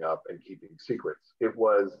covering up and keeping secrets. It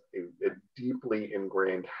was a deeply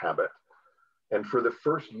ingrained habit. And for the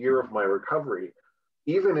first year of my recovery,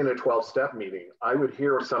 even in a 12-step meeting, I would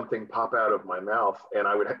hear something pop out of my mouth and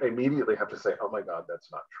I would immediately have to say, oh my God,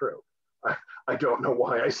 that's not true. I don't know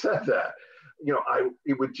why I said that.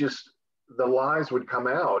 It would just, the lies would come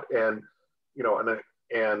out, and,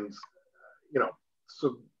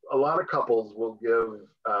 so a lot of couples will give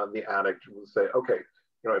the addict, will say, okay,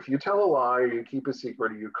 if you tell a lie, or you keep a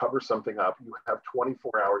secret, or you cover something up, you have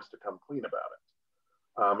 24 hours to come clean about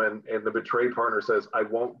it. And the betrayed partner says, I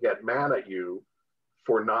won't get mad at you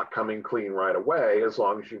for not coming clean right away, as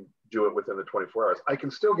long as you do it within the 24 hours. I can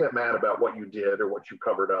still get mad about what you did or what you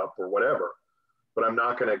covered up or whatever, but I'm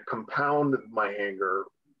not going to compound my anger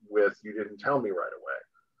with, you didn't tell me right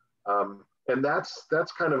away. And that's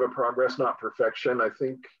kind of a progress, not perfection. I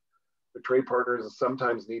think betrayed partners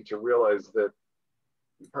sometimes need to realize that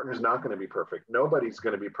your partner's not going to be perfect. Nobody's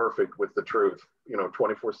going to be perfect with the truth, 24/7,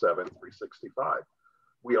 365.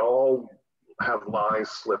 We all have lies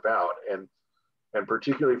slip out, and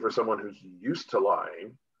particularly for someone who's used to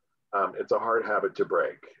lying, it's a hard habit to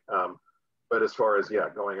break. But as far as,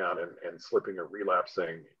 going out and slipping or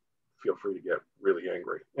relapsing, feel free to get really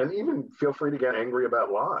angry, and even feel free to get angry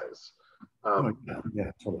about lies.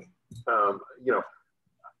 Yeah, totally.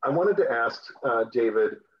 I wanted to ask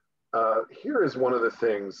David, here is one of the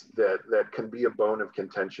things that can be a bone of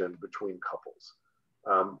contention between couples.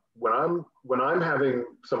 When I'm having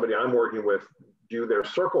somebody I'm working with do their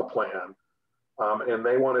circle plan, and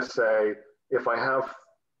they want to say, if I have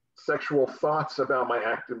sexual thoughts about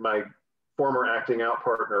my former acting out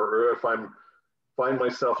partner, or if I find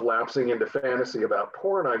myself lapsing into fantasy about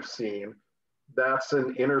porn I've seen, that's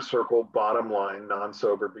an inner circle, bottom line,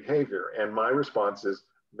 non-sober behavior. And my response is,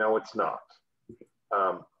 no, it's not.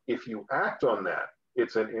 If you act on that,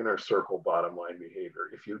 it's an inner circle, bottom line behavior.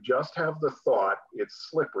 If you just have the thought, it's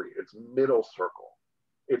slippery, it's middle circle.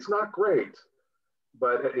 It's not great,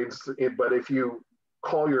 but if you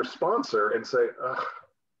call your sponsor and say,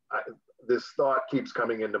 this thought keeps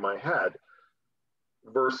coming into my head,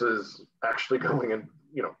 versus actually going and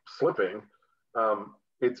slipping,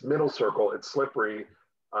 it's middle circle, it's slippery.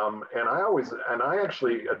 And I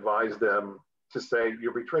actually advise them to say,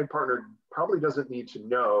 your betrayed partner probably doesn't need to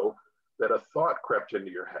know that a thought crept into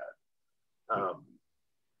your head,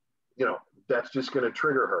 you know, that's just going to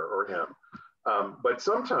trigger her or him. But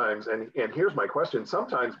sometimes, and here's my question,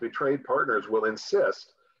 sometimes betrayed partners will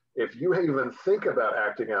insist, if you even think about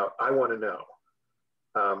acting out, I want to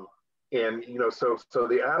know. And, you know, so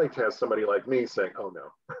the addict has somebody like me saying, oh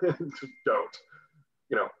no, just don't.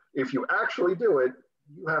 You know, if you actually do it,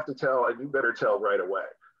 you have to tell, and you better tell right away.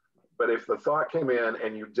 But if the thought came in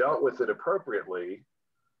and you dealt with it appropriately,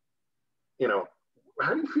 you know,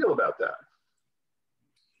 how do you feel about that?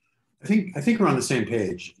 I think we're on the same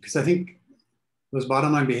page, because I think those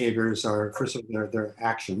bottom line behaviors are, first of all, they're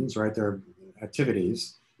actions, right? They're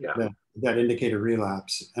activities that indicate a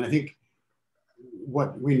relapse. And I think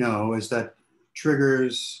what we know is that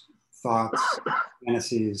triggers, thoughts,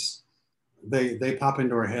 fantasies, they pop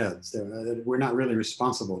into our heads. We're not really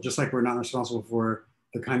responsible, just like we're not responsible for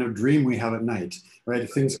the kind of dream we have at night, right?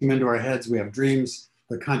 If things come into our heads, we have dreams,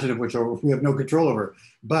 the content of which we have no control over.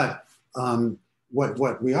 But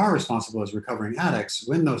what we are responsible as recovering addicts,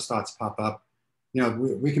 when those thoughts pop up, you know,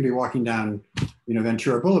 we can be walking down, you know,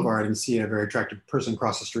 Ventura Boulevard and see a very attractive person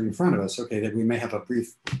cross the street in front of us. Okay, that we may have a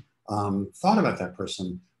brief thought about that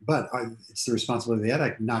person, but it's the responsibility of the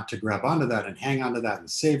addict not to grab onto that and hang onto that and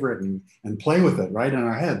savor it and play with it right in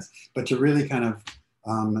our heads, but to really kind of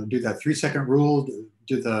do that 3-second rule,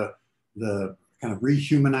 do the kind of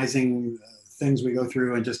rehumanizing things we go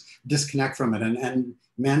through and just disconnect from it and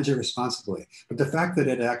manage it responsibly. But the fact that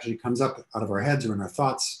it actually comes up out of our heads or in our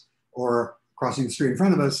thoughts or crossing the street in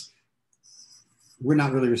front of us, we're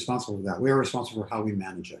not really responsible for that. We are responsible for how we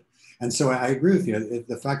manage it. And so I agree with you.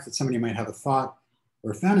 The fact that somebody might have a thought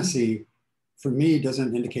or a fantasy, for me,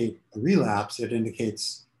 doesn't indicate a relapse. It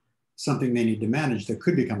indicates something they need to manage that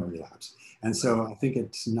could become a relapse. And so I think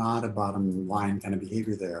it's not a bottom line kind of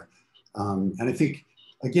behavior there. And I think,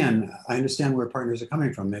 again, I understand where partners are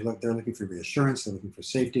coming from. They're looking for reassurance. They're looking for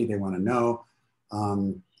safety. They want to know.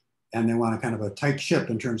 And they want a kind of a tight ship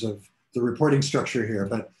in terms of the reporting structure here.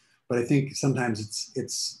 But I think sometimes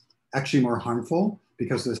it's actually more harmful,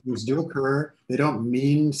 because those things do occur. They don't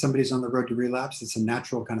mean somebody's on the road to relapse. It's a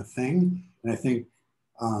natural kind of thing. And I think,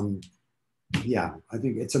 I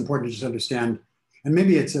think it's important to just understand, and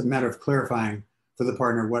maybe it's a matter of clarifying for the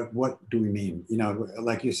partner, what do we mean? You know,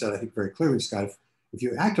 like you said, I think very clearly, Scott, if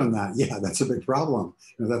you act on that, yeah, that's a big problem.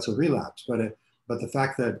 You know, that's a relapse. But the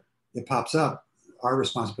fact that it pops up, our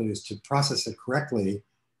responsibility is to process it correctly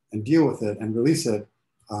and deal with it and release it.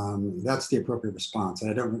 That's the appropriate response. And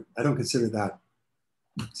I don't consider that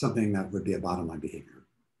something that would be a bottom line behavior.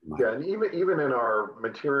 Yeah, and even in our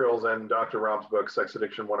materials and Dr. Rob's book, Sex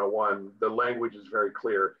Addiction 101, the language is very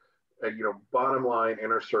clear. You know, bottom line,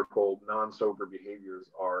 inner circle, non-sober behaviors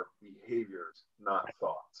are behaviors, not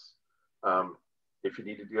thoughts. If you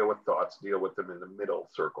need to deal with thoughts, deal with them in the middle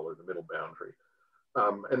circle or the middle boundary.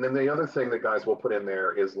 And then the other thing that guys will put in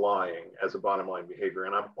there is lying as a bottom line behavior.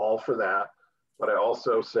 And I'm all for that. But I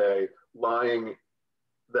also say lying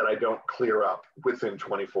that I don't clear up within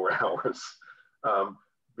 24 hours.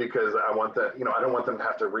 Because I want that, you know, I don't want them to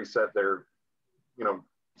have to reset their, you know,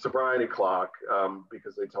 sobriety clock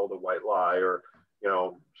because they told a white lie, or, you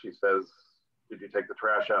know, she says, did you take the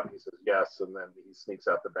trash out? And he says, yes. And then he sneaks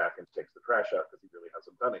out the back and takes the trash out because he really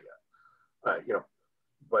hasn't done it yet. You know,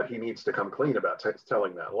 but he needs to come clean about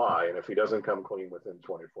telling that lie. And if he doesn't come clean within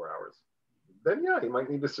 24 hours, then yeah, he might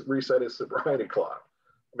need to reset his sobriety clock.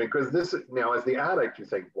 I mean, because this, now as the addict, you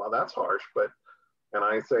think, well, that's harsh, and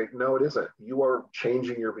I say, no, it isn't. You are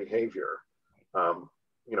changing your behavior.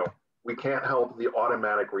 You know, we can't help the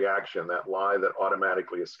automatic reaction, that lie that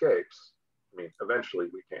automatically escapes. I mean, eventually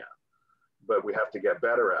we can, but we have to get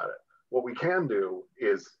better at it. What we can do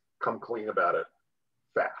is come clean about it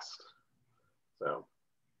fast. So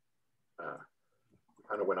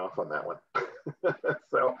kind of went off on that one.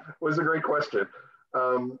 So it was a great question. Where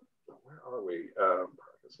are we?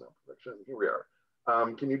 Here we are.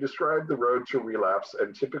 Can you describe the road to relapse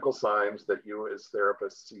and typical signs that you as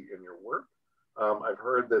therapists see in your work? I've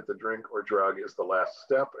heard that the drink or drug is the last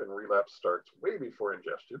step and relapse starts way before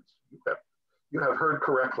ingestion. You have heard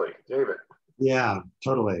correctly, David. Yeah,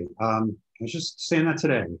 totally. I was just saying that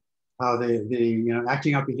today. How the you know,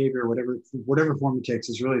 acting out behavior, whatever form it takes,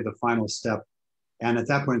 is really the final step. And at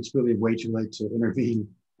that point, it's really way too late to intervene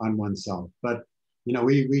on oneself. But you know,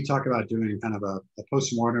 we talk about doing kind of a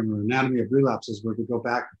postmortem or anatomy of relapses, where we go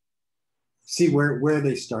back, see where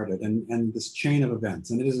they started, and this chain of events.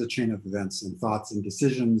 And it is a chain of events and thoughts and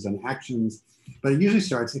decisions and actions. But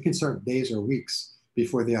it can start days or weeks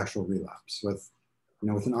before the actual relapse, with, you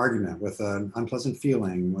know, with an argument, with an unpleasant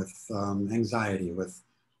feeling, with anxiety, with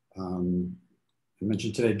you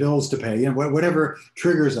mentioned today, bills to pay, whatever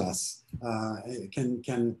triggers us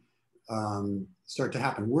can start to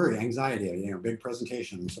happen. Worry, anxiety, big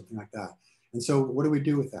presentation, something like that. And so what do we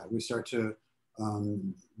do with that? We start to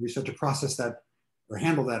process that or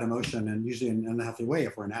handle that emotion, and usually in an unhealthy way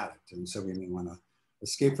if we're an addict. And so we may want to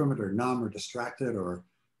escape from it, or numb, or distract it, or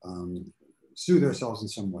soothe ourselves in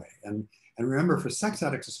some way. And remember, for sex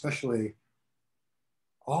addicts especially,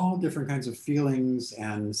 all different kinds of feelings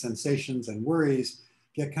and sensations and worries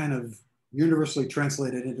get kind of universally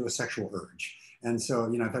translated into a sexual urge. And so,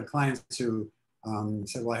 I've had clients who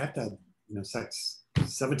said, well, I have to have, sex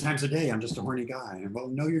 7 times a day. I'm just a horny guy. And well,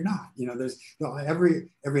 no, you're not. There's every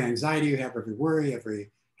anxiety you have, every worry,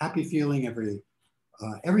 every happy feeling,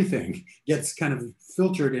 everything gets kind of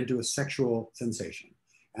filtered into a sexual sensation.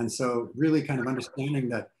 And so really kind of understanding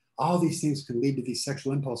that all these things can lead to these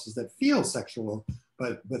sexual impulses that feel sexual,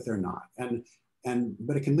 but they're not.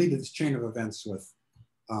 But it can lead to this chain of events with,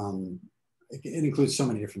 it includes so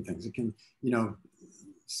many different things. It can,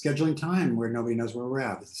 scheduling time where nobody knows where we're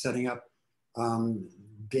at, setting up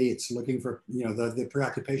dates, looking for, the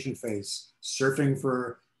preoccupation phase, surfing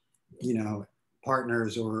for,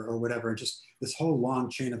 partners or whatever, just this whole long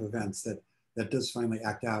chain of events that does finally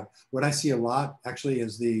act out. What I see a lot actually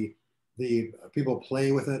is the people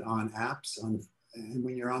play with it on apps, and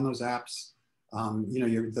when you're on those apps,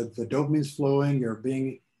 the dopamine's flowing,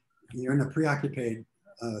 you're in a preoccupied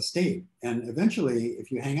state. And eventually,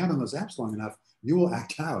 if you hang out on those apps long enough, you will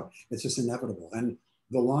act out. It's just inevitable. And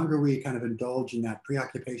the longer we kind of indulge in that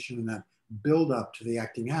preoccupation and that build up to the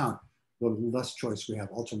acting out, the less choice we have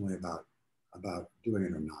ultimately about doing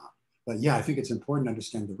it or not. But yeah, I think it's important to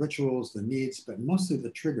understand the rituals, the needs, but mostly the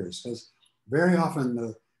triggers, because very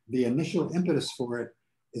often the initial impetus for it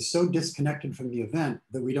is so disconnected from the event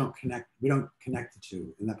that we don't connect the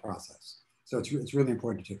two in that process. So it's really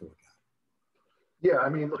important to take a look at. Yeah, I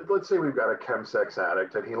mean, let's say we've got a chemsex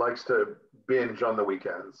addict and he likes to binge on the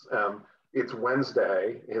weekends. It's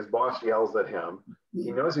Wednesday, his boss yells at him.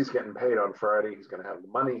 He knows he's getting paid on Friday. He's going to have the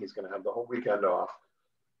money. He's going to have the whole weekend off.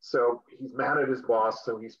 So he's mad at his boss.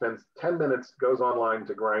 So he spends 10 minutes, goes online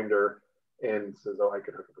to Grindr and says, oh, I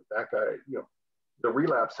could hook up with that guy. The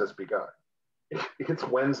relapse has begun. It's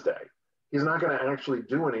Wednesday. He's not going to actually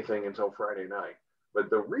do anything until Friday night, but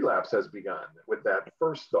the relapse has begun with that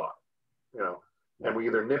first thought, and we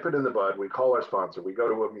either nip it in the bud, we call our sponsor, we go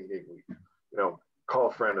to a meeting, we, call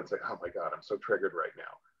a friend and say, oh my God, I'm so triggered right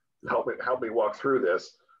now. Help me walk through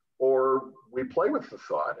this. Or we play with the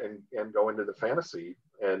thought and go into the fantasy,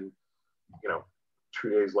 and 2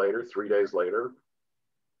 days later, 3 days later,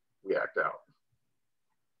 we act out.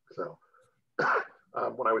 So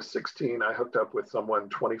when I was 16, I hooked up with someone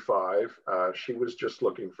 25. She was just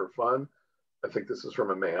looking for fun. I think this is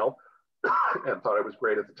from a male, and thought it was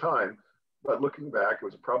great at the time. But looking back, it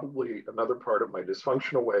was probably another part of my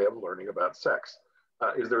dysfunctional way of learning about sex.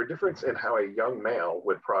 Is there a difference in how a young male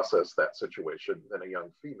would process that situation than a young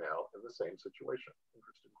female in the same situation?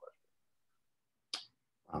 Interesting question.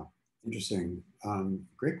 Wow, interesting.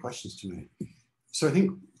 Great questions to me. So I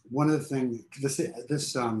think one of the things, this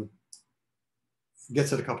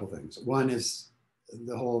gets at a couple of things. One is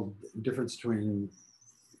the whole difference between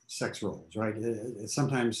sex roles, right?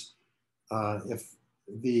 Sometimes if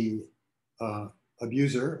the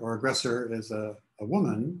abuser or aggressor is a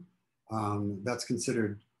woman, that's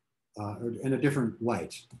considered in a different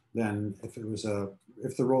light than if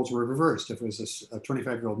the roles were reversed. If it was a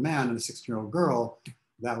 25-year-old man and a 16-year-old girl,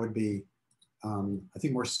 that would be, I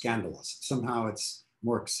think, more scandalous. Somehow it's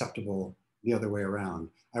more acceptable the other way around.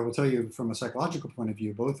 I will tell you from a psychological point of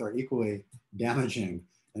view, both are equally damaging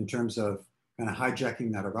in terms of kind of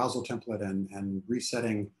hijacking that arousal template and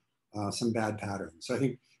resetting some bad patterns. So I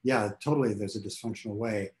think, yeah, totally there's a dysfunctional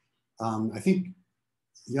way. I think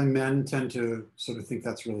young men tend to sort of think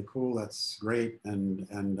that's really cool, that's great, and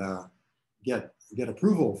get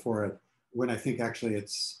approval for it, when I think actually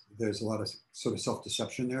there's a lot of sort of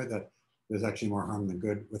self-deception there, that there's actually more harm than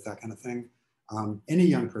good with that kind of thing. Any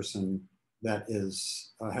young person that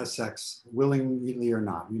has sex willingly or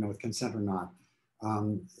not, with consent or not,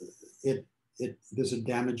 there's a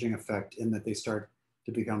damaging effect in that they start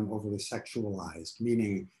to become overly sexualized,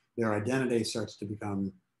 meaning their identity starts to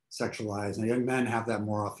become sexualized. And young men have that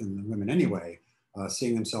more often than women anyway,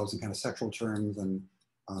 seeing themselves in kind of sexual terms and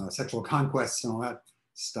sexual conquests and all that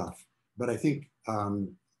stuff. But I think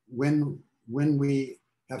when we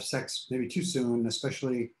have sex maybe too soon,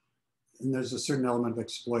 especially, and there's a certain element of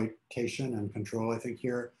exploitation and control, I think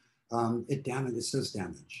here, it does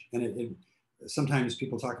damage. And it sometimes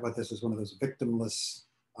people talk about this as one of those victimless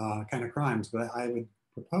kind of crimes, but I would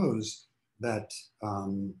propose that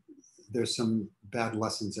there's some bad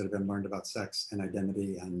lessons that have been learned about sex and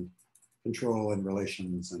identity and control and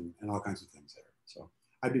relations and all kinds of things there. So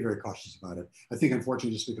I'd be very cautious about it. I think,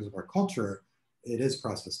 unfortunately, just because of our culture, it is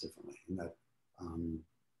processed differently in that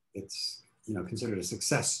it's considered a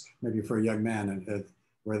success maybe for a young man, and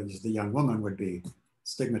whereas the young woman would be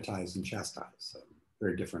stigmatized and chastised. So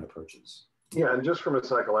very different approaches. Yeah, and just from a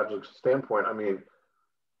psychological standpoint, I mean,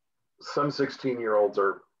 some 16-year-olds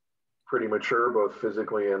are pretty mature, both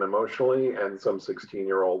physically and emotionally, and some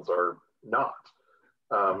 16-year-olds are not.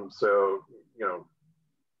 So,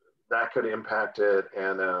 that could impact it.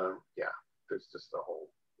 And yeah, there's just a whole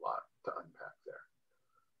lot to unpack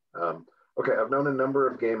there. Okay, I've known a number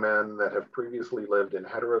of gay men that have previously lived in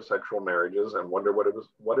heterosexual marriages and wonder what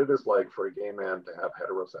it is like for a gay man to have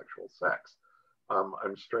heterosexual sex.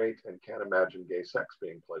 I'm straight and can't imagine gay sex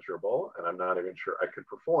being pleasurable, and I'm not even sure I could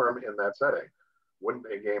perform in that setting. Wouldn't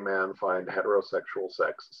a gay man find heterosexual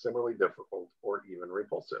sex similarly difficult or even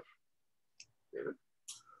repulsive? David?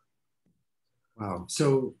 Wow.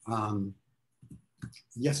 So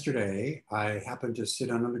yesterday, I happened to sit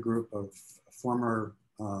on a group of former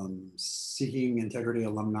Seeking Integrity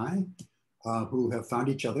alumni who have found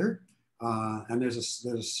each other. And there's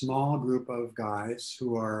a small group of guys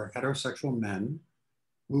who are heterosexual men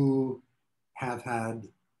who have had,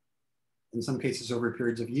 in some cases over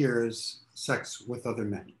periods of years, sex with other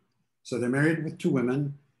men. So they're married with 2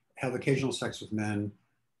 women, have occasional sex with men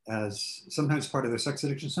as sometimes part of their sex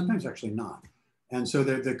addiction, sometimes actually not. And so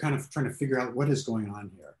they're kind of trying to figure out what is going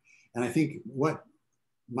on here. And I think what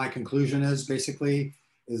my conclusion is basically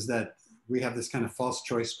is that we have this kind of false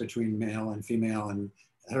choice between male and female and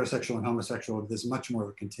heterosexual and homosexual. There's much more of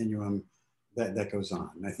a continuum that goes on.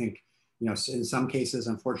 And I think, in some cases,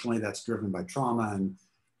 unfortunately, that's driven by trauma and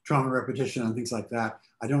trauma repetition and things like that.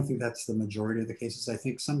 I don't think that's the majority of the cases. I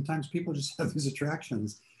think sometimes people just have these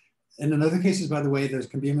attractions. And in other cases, by the way, there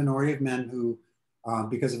can be a minority of men who,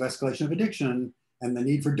 because of escalation of addiction and the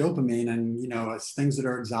need for dopamine and, things that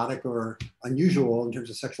are exotic or unusual in terms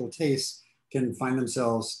of sexual tastes, can find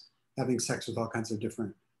themselves having sex with all kinds of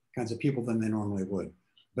different kinds of people than they normally would.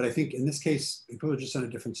 But I think in this case, people are just on a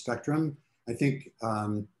different spectrum. I think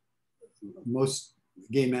most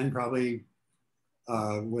gay men probably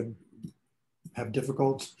would have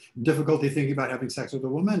difficulty thinking about having sex with a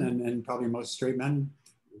woman, and probably most straight men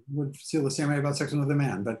would feel the same way about sex with another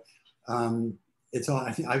man. But it's all,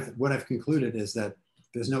 I think what I've concluded is that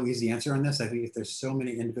there's no easy answer on this. I think if there's so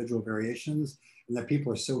many individual variations and that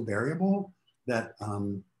people are so variable that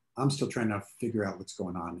I'm still trying to figure out what's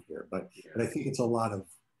going on here. But I think it's a lot of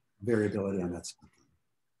variability on that spectrum.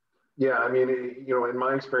 Yeah, I mean, in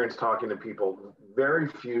my experience talking to people, very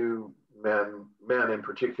few men in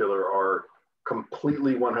particular are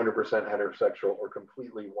completely 100% heterosexual or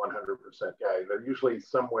completely 100% gay. They're usually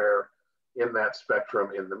somewhere in that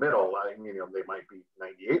spectrum in the middle. I mean, they might be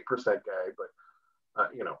 98% gay,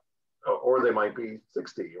 but, or they might be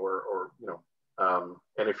 60 or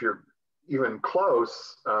and if you're even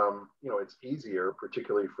close, it's easier,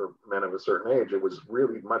 particularly for men of a certain age. It was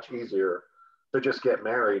really much easier to just get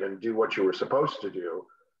married and do what you were supposed to do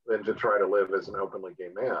than to try to live as an openly gay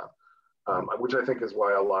man, which I think is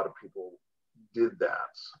why a lot of people did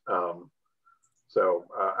that. So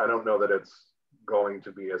I don't know that it's going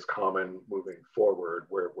to be as common moving forward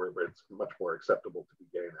where it's much more acceptable to be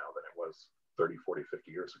gay now than it was 30, 40,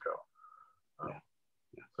 50 years ago.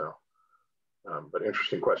 So, but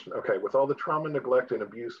interesting question. Okay, with all the trauma, neglect, and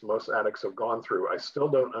abuse most addicts have gone through, I still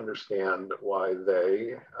don't understand why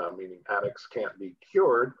they, meaning addicts, can't be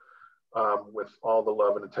cured with all the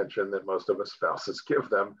love and attention that most of us spouses give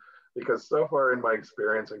them. Because so far in my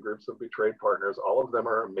experience in groups of betrayed partners, all of them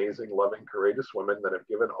are amazing, loving, courageous women that have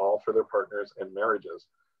given all for their partners and marriages.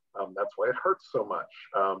 That's why it hurts so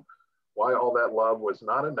much. Why all that love was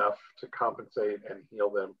not enough to compensate and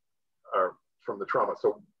heal them from the trauma.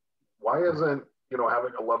 So why isn't,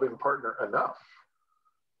 having a loving partner enough?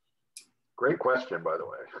 Great question, by the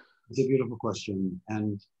way. It's a beautiful question.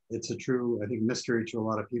 And it's a true, I think, mystery to a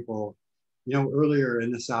lot of people. Earlier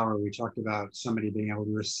in this hour, we talked about somebody being able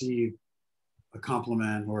to receive a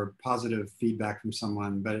compliment or positive feedback from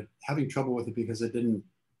someone, but having trouble with it because it didn't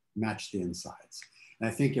match the insides. And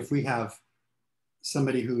I think if we have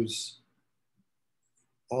somebody who's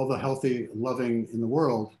all the healthy, loving in the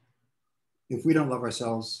world, if we don't love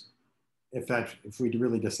ourselves, in fact, if we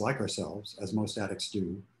really dislike ourselves, as most addicts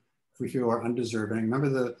do, if we feel we're undeserving,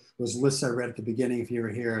 remember those lists I read at the beginning, if you were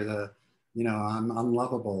here, I'm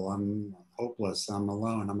unlovable, I'm hopeless, I'm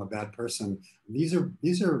alone, I'm a bad person. These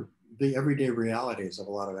are the everyday realities of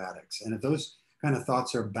a lot of addicts. And if those kind of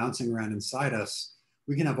thoughts are bouncing around inside us,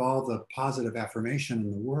 we can have all the positive affirmation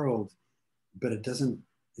in the world, but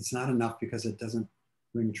it's not enough because it doesn't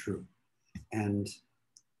ring true. And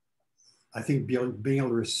I think being able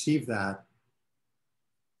to receive that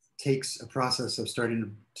takes a process of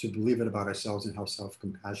starting to believe it about ourselves and have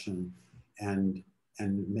self-compassion and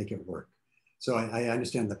make it work. So I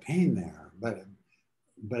understand the pain there, but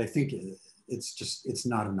I think it's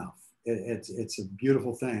not enough. It's a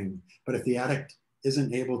beautiful thing, but if the addict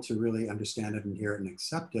isn't able to really understand it and hear it and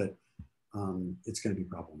accept it, it's going to be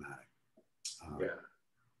problematic.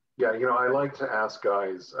 Yeah, I like to ask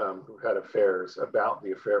guys who had affairs about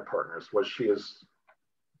the affair partners. Was she as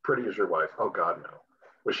pretty as your wife? Oh God, no.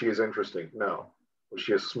 Was she as interesting? No. Was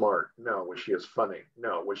she as smart? No. Was she as funny?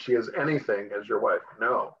 No. Was she as anything as your wife?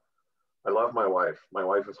 No. I love my wife. My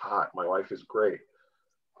wife is hot. My wife is great.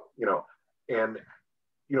 And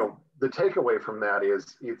the takeaway from that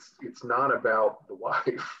is it's not about the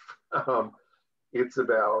wife. It's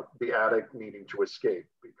about the addict needing to escape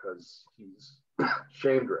because he's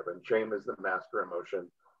shame driven. Shame is the master emotion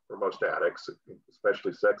for most addicts,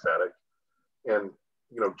 especially sex addicts. And,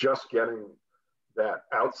 just getting that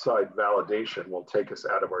outside validation will take us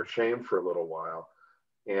out of our shame for a little while.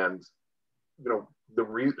 And, the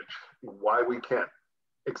reason why we can't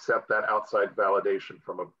accept that outside validation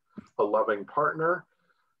from a loving partner,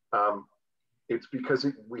 it's because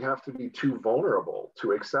we have to be too vulnerable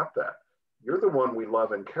to accept that. You're the one we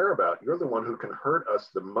love and care about. You're the one who can hurt us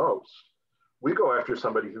the most. We go after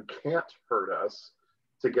somebody who can't hurt us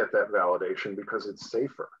to get that validation because it's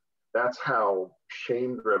safer. That's how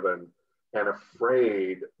shame-driven and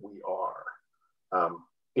afraid we are.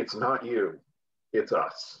 It's not you, it's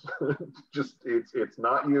us. It's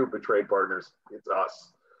not you, betrayed partners, it's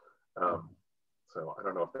us. So I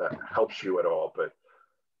don't know if that helps you at all, but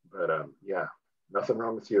yeah, nothing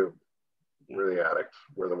wrong with you. We're the addict.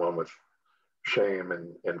 We're the one with shame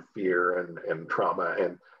and fear and trauma,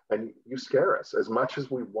 and you scare us. As much as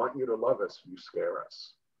we want you to love us, you scare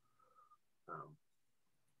us.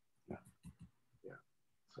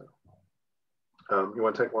 So you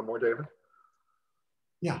want to take one more, David?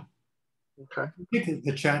 Yeah. Okay. Take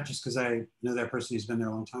the chat just because I know that person who's been there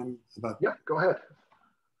a long time. Yeah, go ahead.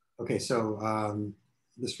 Okay, so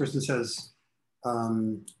this person says,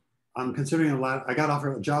 I'm considering I got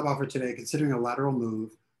a job offer today, considering a lateral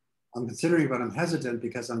move. I'm considering, but I'm hesitant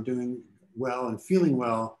because I'm doing well and feeling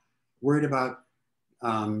well, worried about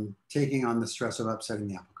taking on the stress of upsetting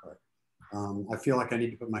the apple cart. I feel like I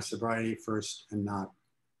need to put my sobriety first and not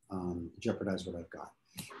jeopardize what I've got.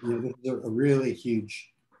 This is a really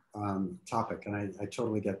huge topic, and I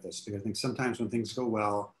totally get this because I think sometimes when things go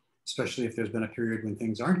well, especially if there's been a period when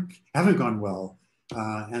things haven't gone well,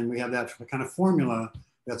 and we have that kind of formula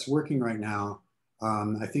that's working right now,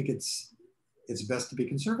 I think it's best to be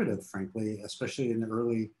conservative, frankly, especially in the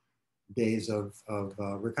early days of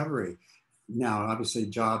recovery. Now, obviously,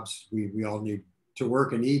 jobs, we all need to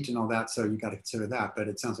work and eat and all that, so you got to consider that, but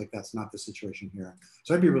it sounds like that's not the situation here.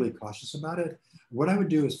 So I'd be really cautious about it. What I would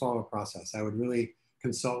do is follow a process. I would really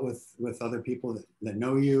consult with other people that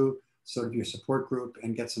know you, sort of your support group,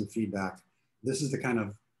 and get some feedback. This is the kind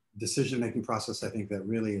of decision-making process I think that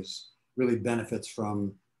really benefits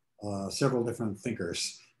from several different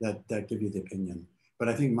thinkers that give you the opinion. But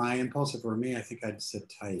I think my impulse, for me, I think I'd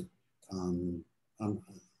sit tight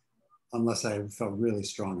unless I felt really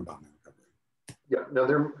strong about my recovery. Yeah, now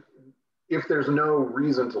if there's no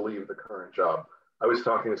reason to leave the current job, I was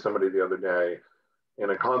talking to somebody the other day in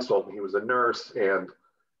a consult, and he was a nurse, and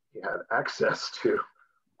he had access to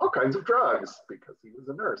all kinds of drugs because he was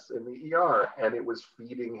a nurse in the ER, and it was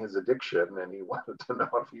feeding his addiction, and he wanted to know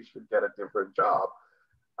if he should get a different job.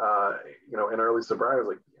 In early sobriety, I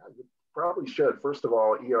was like, yeah, you probably should. First of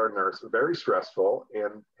all, ER nurse, very stressful,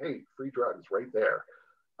 and hey, free drugs right there.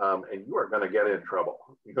 And you are going to get in trouble.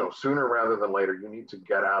 Sooner rather than later, you need to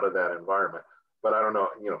get out of that environment. But I don't know,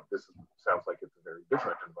 this sounds like it's a very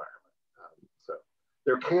different environment. So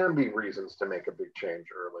there can be reasons to make a big change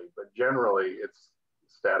early, but generally it's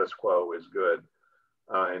status quo is good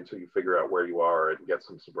until you figure out where you are and get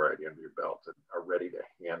some sobriety under your belt and are ready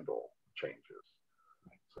to handle changes.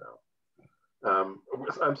 So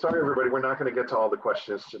I'm sorry, everybody, we're not going to get to all the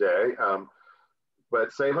questions today.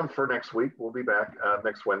 But save them for next week. We'll be back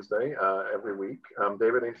next Wednesday every week.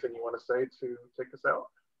 David, anything you want to say to take us out?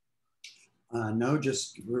 No,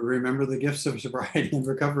 just remember the gifts of sobriety and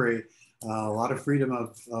recovery. A lot of freedom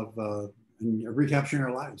of recapturing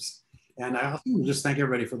our lives. And I also just thank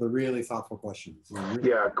everybody for the really thoughtful questions.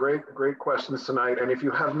 Yeah, great questions tonight. And if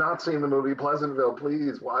you have not seen the movie Pleasantville,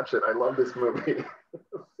 please watch it. I love this movie.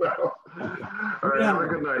 All right, have a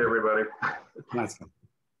good night, everybody. Nice.